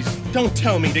please, don't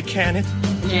tell me to can it.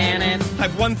 Janet.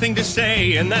 I've one thing to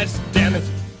say, and that's damn it,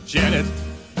 Janet,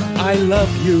 I love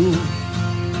you.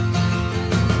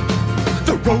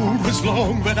 The road was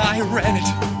long, but I ran it.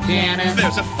 Janet.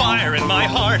 There's a fire in my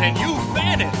heart, and you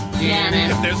fan it.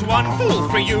 Janet. If there's one fool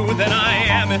for you, then I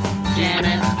am it.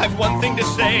 Janet. I've one thing to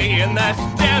say, and that's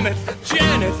damn it,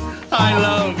 Janet, I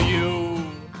love you.